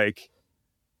felt like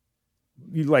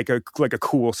a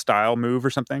cool style move or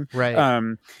something,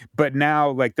 right? But now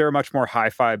like they're a much more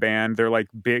hi-fi band. They're like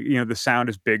big, the sound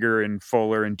is bigger and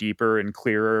fuller and deeper and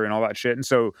clearer and all that shit. And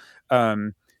so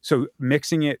so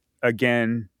mixing it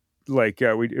again, like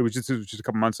it was just a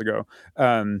couple months ago,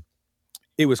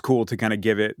 it was cool to kind of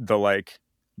give it the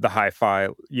hi-fi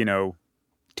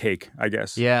take, I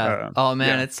guess. Oh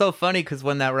man, it's so funny because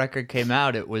when that record came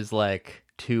out, it was like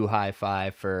too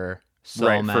hi-fi for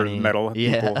so many for metal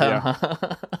people.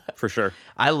 For sure.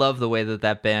 I love the way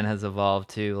that band has evolved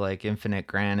too. Like Infinite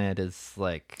Granite is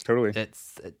like totally,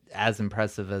 it's as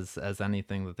impressive as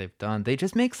anything that they've done. They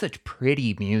just make such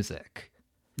pretty music.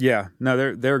 Yeah,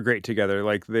 no, they're great together.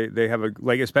 Like they have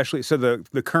especially so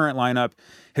the current lineup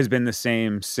has been the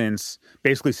same since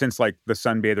like the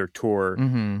Sunbather tour,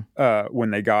 when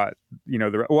they got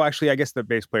actually I guess the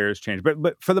bass player has changed,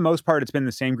 but for the most part it's been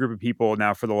the same group of people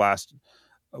now for the last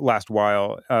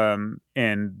while,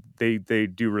 and they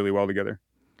do really well together.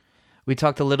 We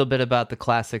talked a little bit about the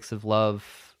Classics of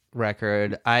Love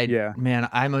record.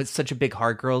 I'm such a big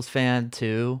Hard Girls fan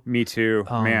too. Me too.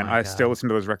 Oh, man, I still listen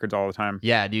to those records all the time.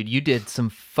 Yeah, dude, you did some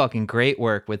fucking great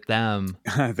work with them.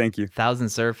 Thank you. Thousand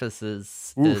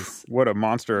Surfaces. What a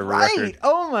monster of a record.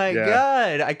 Oh my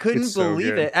god, I couldn't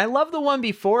believe it. I love the one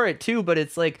before it too, but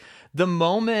it's like the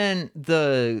moment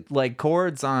the like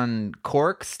chords on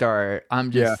Cork start,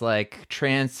 I'm just like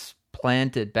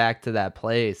transplanted back to that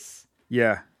place.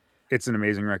 Yeah. It's an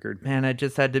amazing record. Man, it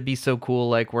just had to be so cool,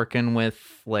 like working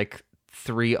with like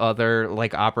 3 other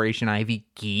like Operation Ivy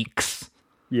geeks.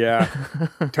 Yeah,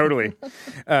 totally.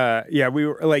 We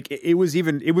were like, it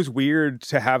was weird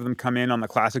to have them come in on the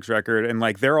Classics record, and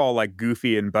like they're all like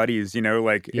goofy and buddies, and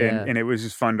it was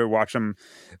just fun to watch them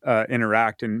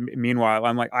interact. And meanwhile,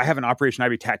 I'm like, I have an Operation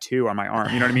Ivy tattoo on my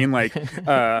arm. You know what I mean? Like,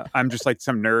 I'm just like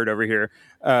some nerd over here.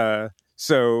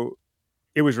 So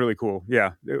it was really cool.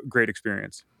 Yeah, great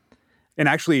experience. And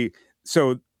actually,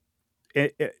 so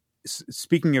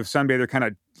speaking of Sunbather kind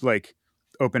of like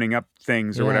opening up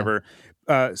things or whatever,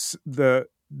 the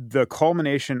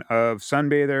culmination of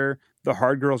Sunbather, the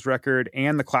Hard Girls record,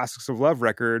 and the Classics of Love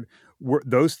record,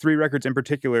 those 3 records in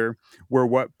particular were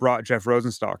what brought Jeff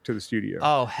Rosenstock to the studio.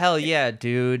 Oh, hell yeah,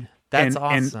 dude. That's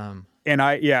awesome. And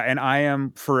I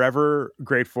am forever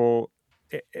grateful.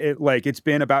 It's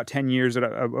been about 10 years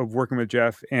of working with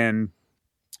Jeff, and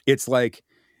it's like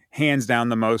hands down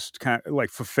the most kind of like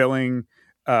fulfilling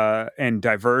and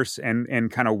diverse and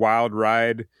kind of wild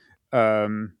ride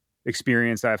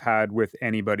experience I've had with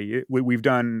anybody. We've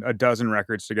done a dozen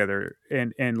records together,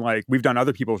 and like we've done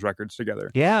other people's records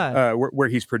together. Yeah, where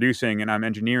he's producing and I'm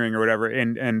engineering or whatever,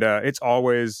 and it's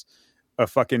always a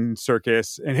fucking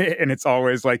circus, and it's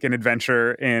always like an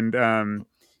adventure, and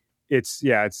it's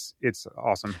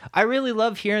awesome. I really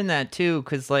love hearing that too,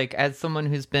 because like as someone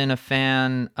who's been a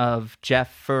fan of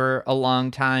Jeff for a long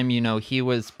time, he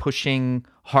was pushing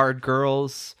Hard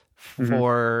Girls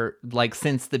for like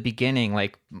since the beginning.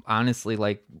 Like honestly,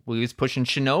 like he was pushing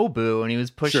Shinobu and he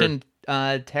was pushing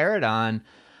Pterodon.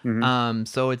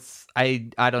 So it's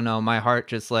I don't know, my heart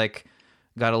just like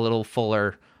got a little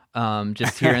fuller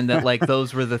just hearing that like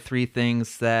those were the 3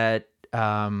 things that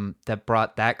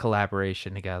brought that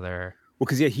collaboration together. Well,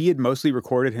 because he had mostly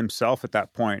recorded himself at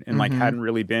that point, and like hadn't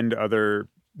really been to other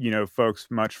folks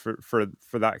much for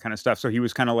that kind of stuff. So he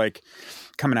was kind of like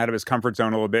coming out of his comfort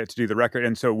zone a little bit to do the record.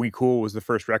 And so We Cool was the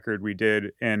first record we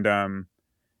did, and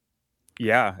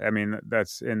Yeah, I mean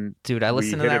that's and Dude, I we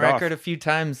listened to hit that it off. record a few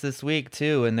times this week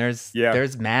too, and Yeah,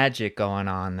 there's magic going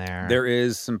on there. there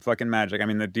is some fucking magic. I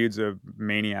mean, the dude's a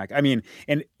maniac. I mean,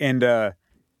 and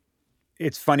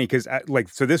it's funny because like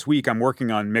so this week I'm working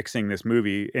on mixing this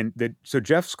movie, and so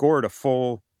Jeff scored a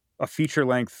feature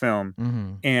length film,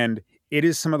 Mm-hmm. and it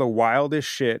is some of the wildest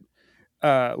shit.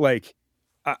 Like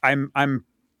I'm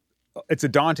it's a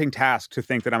daunting task to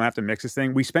think that I'm gonna have to mix this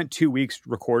thing. We spent 2 weeks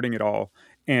recording it all,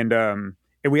 and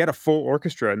we had a full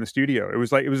orchestra in the studio. It was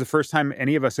the first time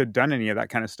any of us had done any of that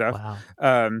kind of stuff.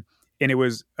 Wow. And it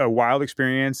was a wild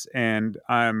experience, and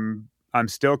I'm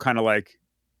still kind of like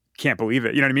can't believe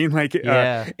it. You know what I mean? Like,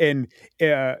 Yeah. And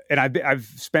I've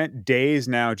spent days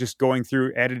now just going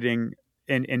through editing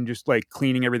and just like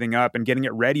cleaning everything up and getting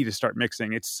it ready to start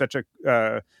mixing. It's such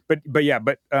a, but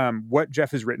what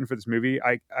Jeff has written for this movie,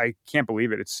 I can't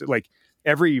believe it. It's like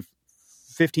every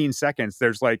 15 seconds,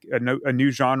 there's like a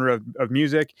new genre of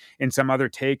music and some other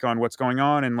take on what's going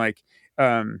on. And like,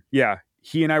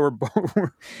 he and I were both,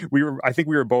 I think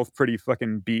we were both pretty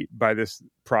fucking beat by this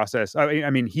process. I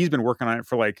mean, he's been working on it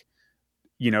for like,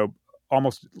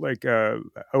 almost like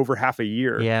over half a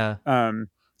year. Yeah.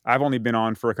 I've only been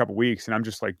on for a couple weeks, and I'm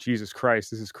just like, Jesus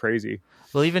Christ, this is crazy.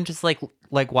 Well, even just like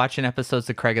watching episodes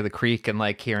of Craig of the Creek and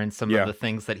like hearing some of the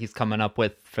things that he's coming up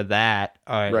with for that,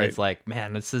 it's like,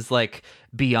 man, this is like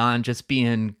beyond just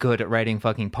being good at writing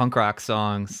fucking punk rock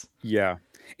songs. Yeah.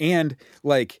 And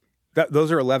like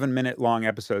those are 11-minute long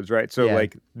episodes, right? So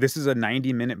like this is a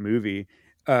 90-minute movie.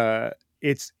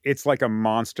 It's like a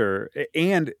monster.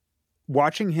 And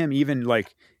watching him even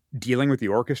like dealing with the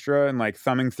orchestra and like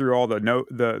thumbing through all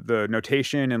the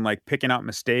notation and like picking out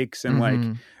mistakes and like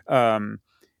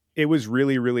it was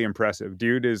really, really impressive.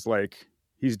 Dude is like,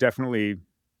 he's definitely,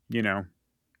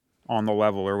 on the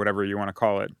level or whatever you want to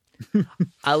call it.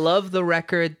 I love the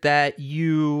record that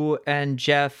you and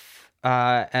Jeff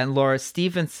and Laura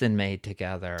Stevenson made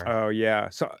together. Oh yeah.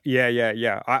 So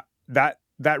yeah.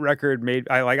 That record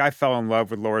I fell in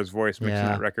love with Laura's voice mixing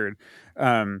that record.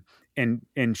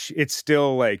 It's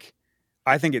still like,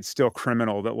 I think it's still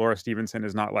criminal that Laura Stevenson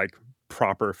is not like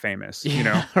proper famous,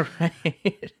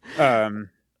 Right.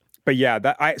 But yeah,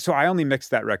 I only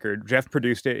mixed that record. Jeff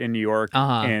produced it in New York,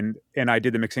 and I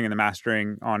did the mixing and the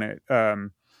mastering on it.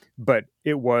 But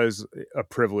it was a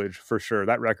privilege for sure.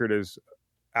 That record is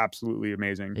absolutely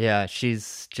amazing. Yeah,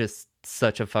 she's just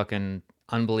such a fucking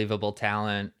unbelievable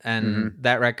talent, and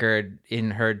that record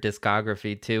in her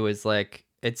discography too is like,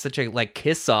 it's such a like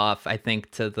kiss off, I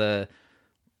think, to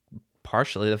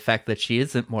partially the fact that she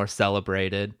isn't more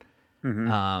celebrated.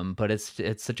 But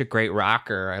it's such a great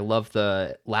rocker. I love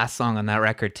the last song on that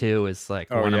record too. Is like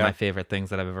one of my favorite things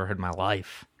that I've ever heard in my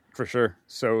life. For sure.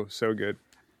 So good.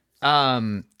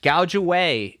 Gouge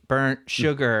Away, Burnt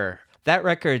Sugar. That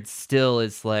record still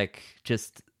is like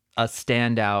just a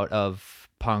standout of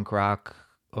punk rock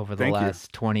over the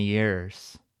last 20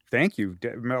 years. Thank you.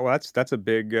 Well, that's a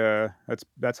big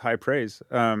that's high praise.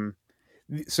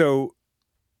 So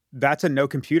that's a no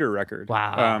computer record.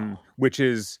 Wow. Which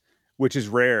is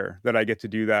rare that I get to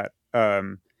do that.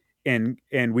 And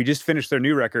we just finished their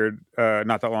new record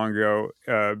not that long ago.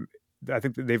 I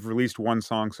think that they've released one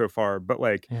song so far, but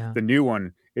like the new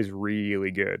one is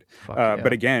really good.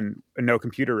 But again, a no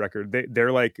computer record.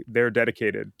 They're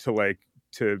dedicated to like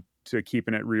to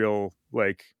keeping it real,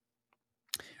 like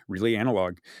really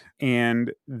analog,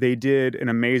 and they did an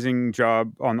amazing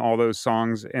job on all those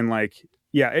songs. And like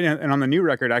and on the new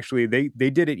record, actually they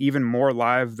did it even more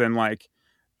live than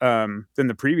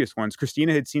the previous ones.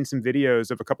 Christina had seen some videos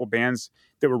of a couple bands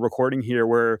that were recording here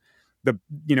where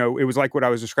it was like what I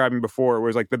was describing before. It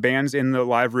was like the band's in the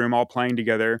live room all playing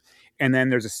together, and then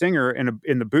there's a singer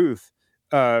in the booth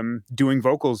doing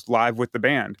vocals live with the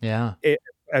band. Yeah.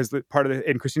 As the part of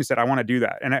and Christina said, I want to do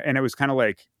that. And it was kind of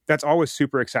like, that's always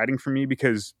super exciting for me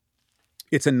because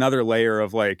it's another layer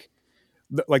of like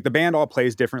the band all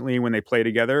plays differently when they play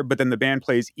together, but then the band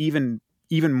plays even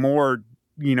more,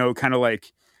 kind of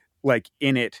like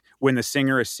in it when the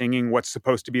singer is singing what's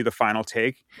supposed to be the final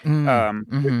take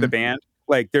with the band.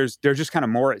 Like there's just kind of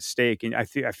more at stake, and I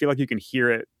feel like you can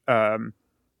hear it.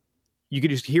 You could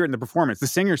just hear it in the performance. The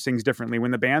singer sings differently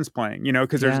when the band's playing,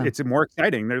 because it's more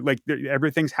exciting. They're like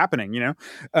everything's happening,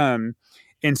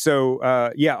 And so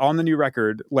on the new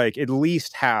record, like at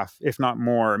least half, if not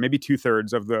more, maybe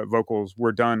 2/3 of the vocals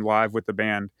were done live with the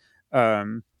band,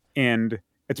 and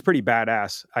it's pretty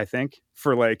badass, I think,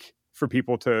 for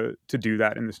people to do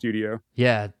that in the studio.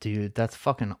 Yeah, dude, that's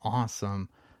fucking awesome.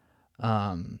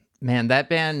 Man, that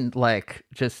band like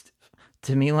just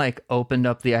to me like opened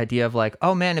up the idea of like,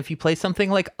 oh man, if you play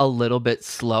something like a little bit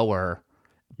slower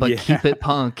but Yeah. keep it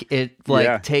punk, it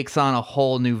takes on a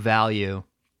whole new value.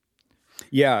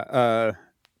 Yeah,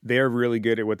 they're really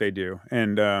good at what they do,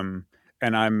 and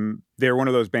they're one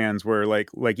of those bands where like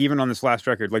even on this last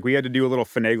record, like we had to do a little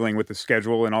finagling with the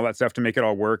schedule and all that stuff to make it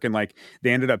all work, and like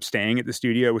they ended up staying at the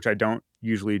studio, which I don't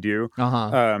usually do.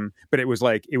 But it was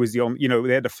the only,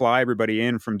 they had to fly everybody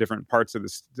in from different parts of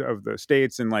the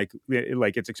states, and like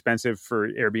it's expensive for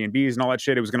Airbnbs and all that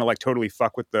shit. It was gonna like totally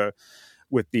fuck with the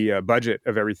budget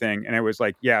of everything, and it was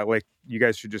like, yeah, like you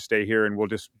guys should just stay here and we'll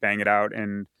just bang it out.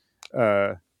 And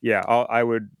that's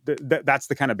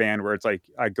the kind of band where it's like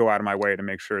I go out of my way to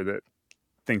make sure that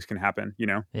things can happen,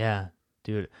 Yeah,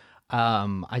 dude.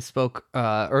 I spoke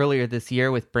earlier this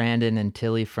year with Brandon and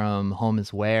Tilly from Home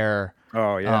Is Where.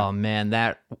 Oh yeah. Oh man,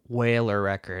 that Whaler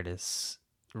record is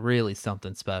really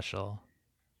something special.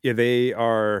 Yeah, they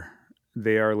are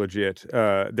legit.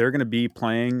 They're going to be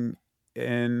playing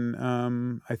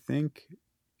in I think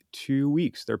 2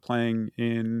 weeks. They're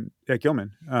playing at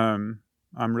Gilman.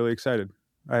 I'm really excited.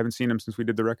 I haven't seen them since we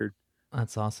did the record.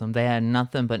 That's awesome. They had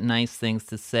nothing but nice things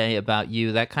to say about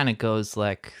you. That kind of goes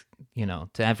like, to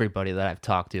everybody that I've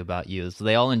talked to about you. So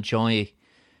they all enjoy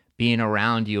being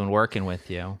around you and working with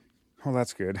you. Well,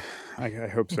 that's good. I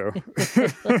hope so.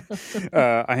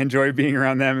 I enjoy being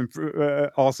around them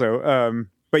also.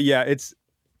 But yeah,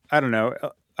 I don't know.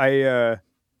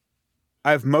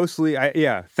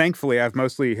 Thankfully I've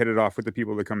mostly hit it off with the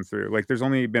people that come through. Like there's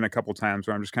only been a couple times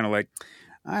where I'm just kind of like,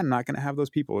 I'm not going to have those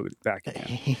people back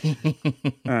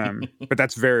again. But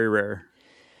that's very rare.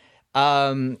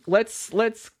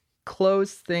 Let's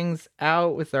close things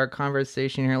out with our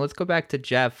conversation here. Let's go back to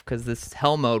Jeff, because this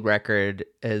Hell Mode record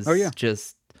is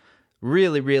just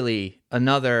really, really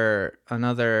another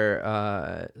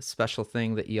special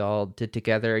thing that y'all did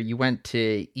together. You went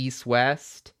to East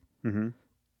West in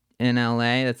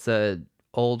LA. That's a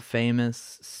old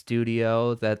famous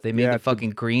studio that they made the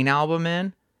fucking Green album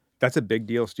in. That's a big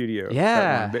deal studio.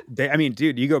 Yeah. I mean,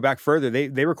 dude, you go back further.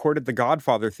 They recorded the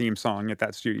Godfather theme song at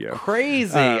that studio.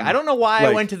 Crazy. I don't know why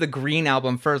I went to the Green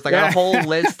album first. I got a whole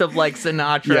list of like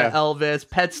Sinatra, Elvis,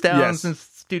 Pet Sounds, and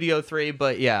Studio 3.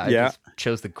 But I just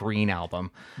chose the Green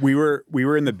album. We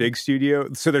were in the big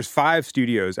studio. So there's 5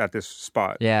 studios at this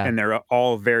spot. Yeah. And they're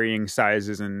all varying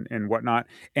sizes and whatnot.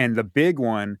 And the big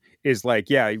one is like,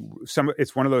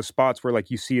 it's one of those spots where like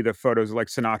you see the photos of like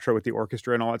Sinatra with the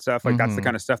orchestra and all that stuff. Like that's the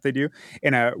kind of stuff they do.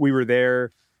 And we were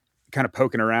there kind of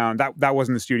poking around. That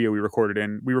wasn't the studio we recorded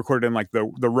in. We recorded in like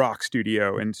the Rock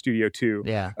studio in Studio 2.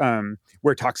 Yeah.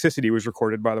 Where Toxicity was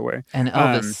recorded, by the way. And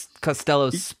Elvis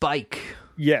Costello's Spike.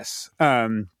 Yes.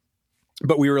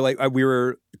 But we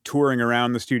were touring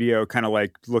around the studio, kind of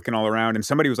like looking all around, and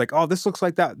somebody was like, "Oh, this looks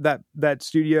like that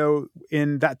studio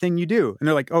in that thing you do," and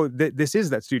they're like, "Oh, this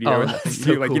is that studio." Oh, that's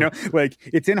so like cool. Like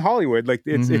it's in Hollywood, like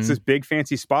it's this big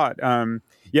fancy spot.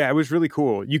 It was really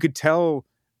cool. You could tell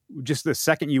just the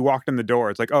second you walked in the door,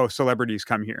 it's like, oh, celebrities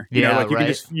come here. You know, like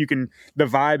you can the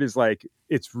vibe is like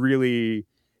it's really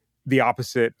the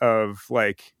opposite of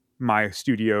like my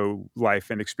studio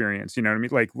life and experience, you know what I mean?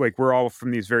 Like we're all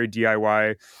from these very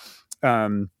DIY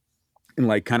and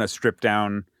like kind of stripped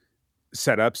down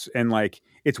setups, and like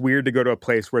it's weird to go to a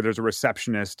place where there's a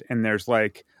receptionist and there's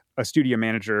like a studio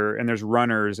manager and there's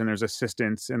runners and there's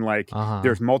assistants and like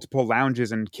there's multiple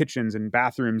lounges and kitchens and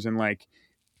bathrooms and like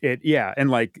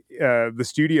the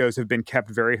studios have been kept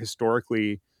very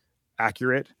historically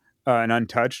accurate and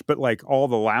untouched, but like all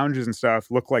the lounges and stuff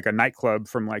look like a nightclub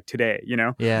from like today, you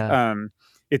know? Yeah.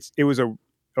 It was a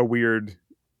weird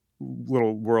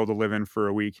little world to live in for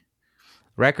a week.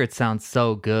 Record sounds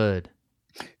so good.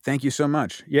 Thank you so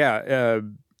much. Yeah.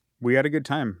 We had a good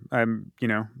time.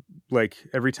 Like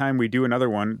every time we do another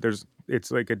one,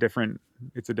 it's a different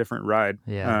ride.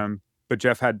 Yeah. But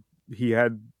Jeff had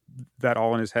that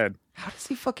all in his head. How does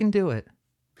he fucking do it?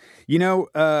 You know,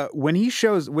 when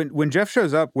Jeff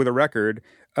shows up with a record,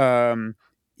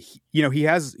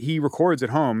 he records at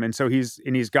home, and so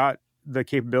he's got the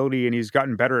capability, and he's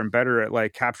gotten better and better at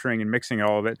like capturing and mixing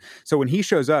all of it. So when he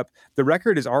shows up, the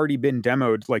record has already been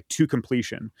demoed like to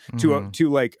completion, to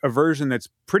like a version that's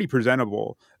pretty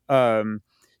presentable.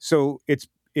 So it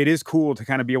is cool to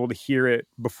kind of be able to hear it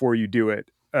before you do it,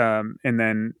 and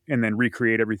then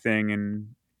recreate everything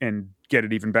and get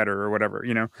it even better or whatever,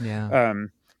 you know? Yeah.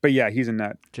 But yeah, he's in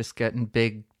that. Just getting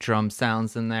big drum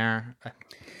sounds in there.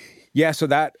 Yeah, so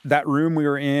that room we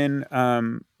were in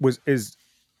is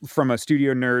from a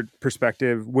studio nerd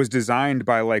perspective, was designed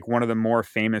by like one of the more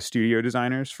famous studio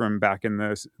designers from back in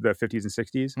the 50s and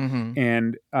 60s.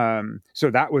 And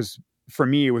so that was, for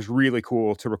me, it was really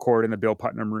cool to record in the Bill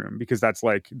Putnam room, because that's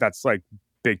like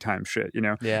big time shit, you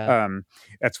know? Yeah.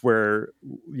 That's where,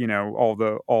 you know,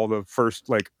 all the first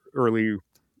like early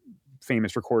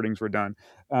famous recordings were done.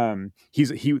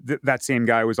 That same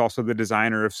guy was also the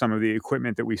designer of some of the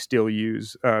equipment that we still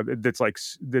use.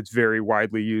 That's very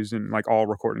widely used in like all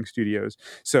recording studios.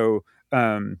 So,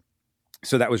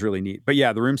 so that was really neat. But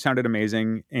yeah, the room sounded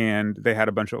amazing, and they had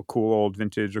a bunch of cool old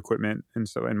vintage equipment and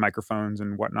microphones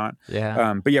and whatnot.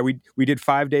 Yeah. But yeah, we did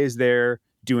 5 days there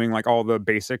doing like all the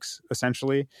basics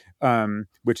essentially,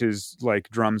 which is like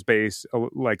drums, bass,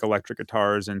 like electric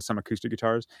guitars and some acoustic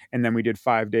guitars. And then we did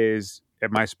 5 days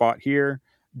at my spot here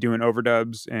doing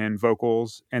overdubs and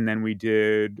vocals. And then we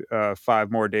did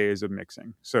 5 more days of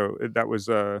mixing. So that was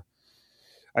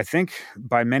I think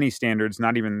by many standards,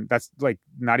 not even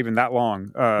that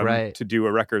long Right. to do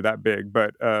a record that big,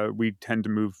 but we tend to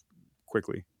move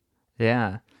quickly.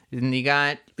 Yeah. And you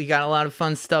got a lot of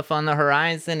fun stuff on the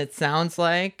horizon, it sounds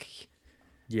like.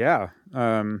 Yeah.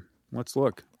 Let's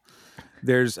look.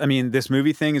 This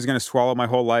movie thing is going to swallow my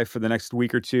whole life for the next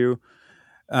week or two.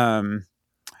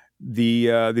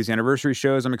 These anniversary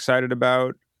shows I'm excited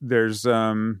about. There's,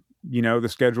 the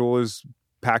schedule is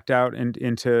packed out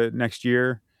into next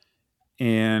year,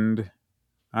 and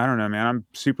I don't know, man. I'm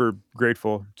super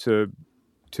grateful to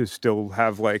still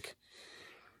have like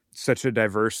such a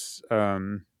diverse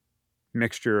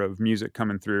mixture of music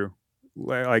coming through.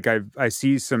 Like I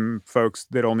see some folks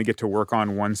that only get to work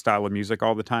on one style of music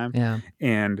all the time, Yeah.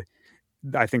 and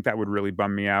I think that would really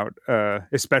bum me out,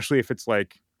 especially if it's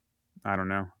like, I don't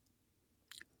know,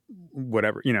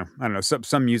 whatever, I don't know.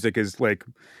 Some music is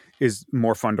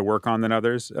more fun to work on than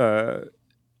others.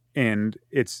 And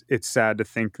it's sad to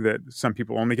think that some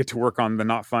people only get to work on the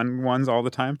not fun ones all the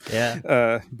time.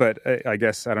 Yeah. But I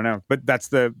guess, I don't know. But that's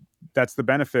the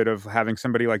benefit of having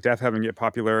somebody like Def Heaven get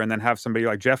popular and then have somebody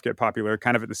like Jeff get popular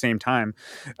kind of at the same time,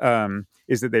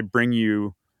 is that they bring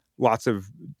you lots of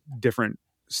different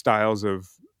styles of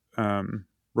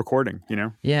recording,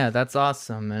 Yeah, that's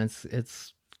awesome. And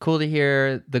it's cool to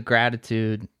hear the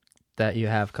gratitude that you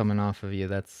have coming off of you.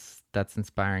 That's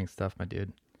inspiring stuff, my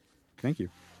dude. Thank you.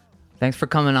 Thanks for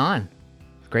coming on.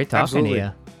 Great talking to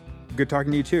you. Good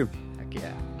talking to you too. Heck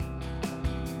yeah.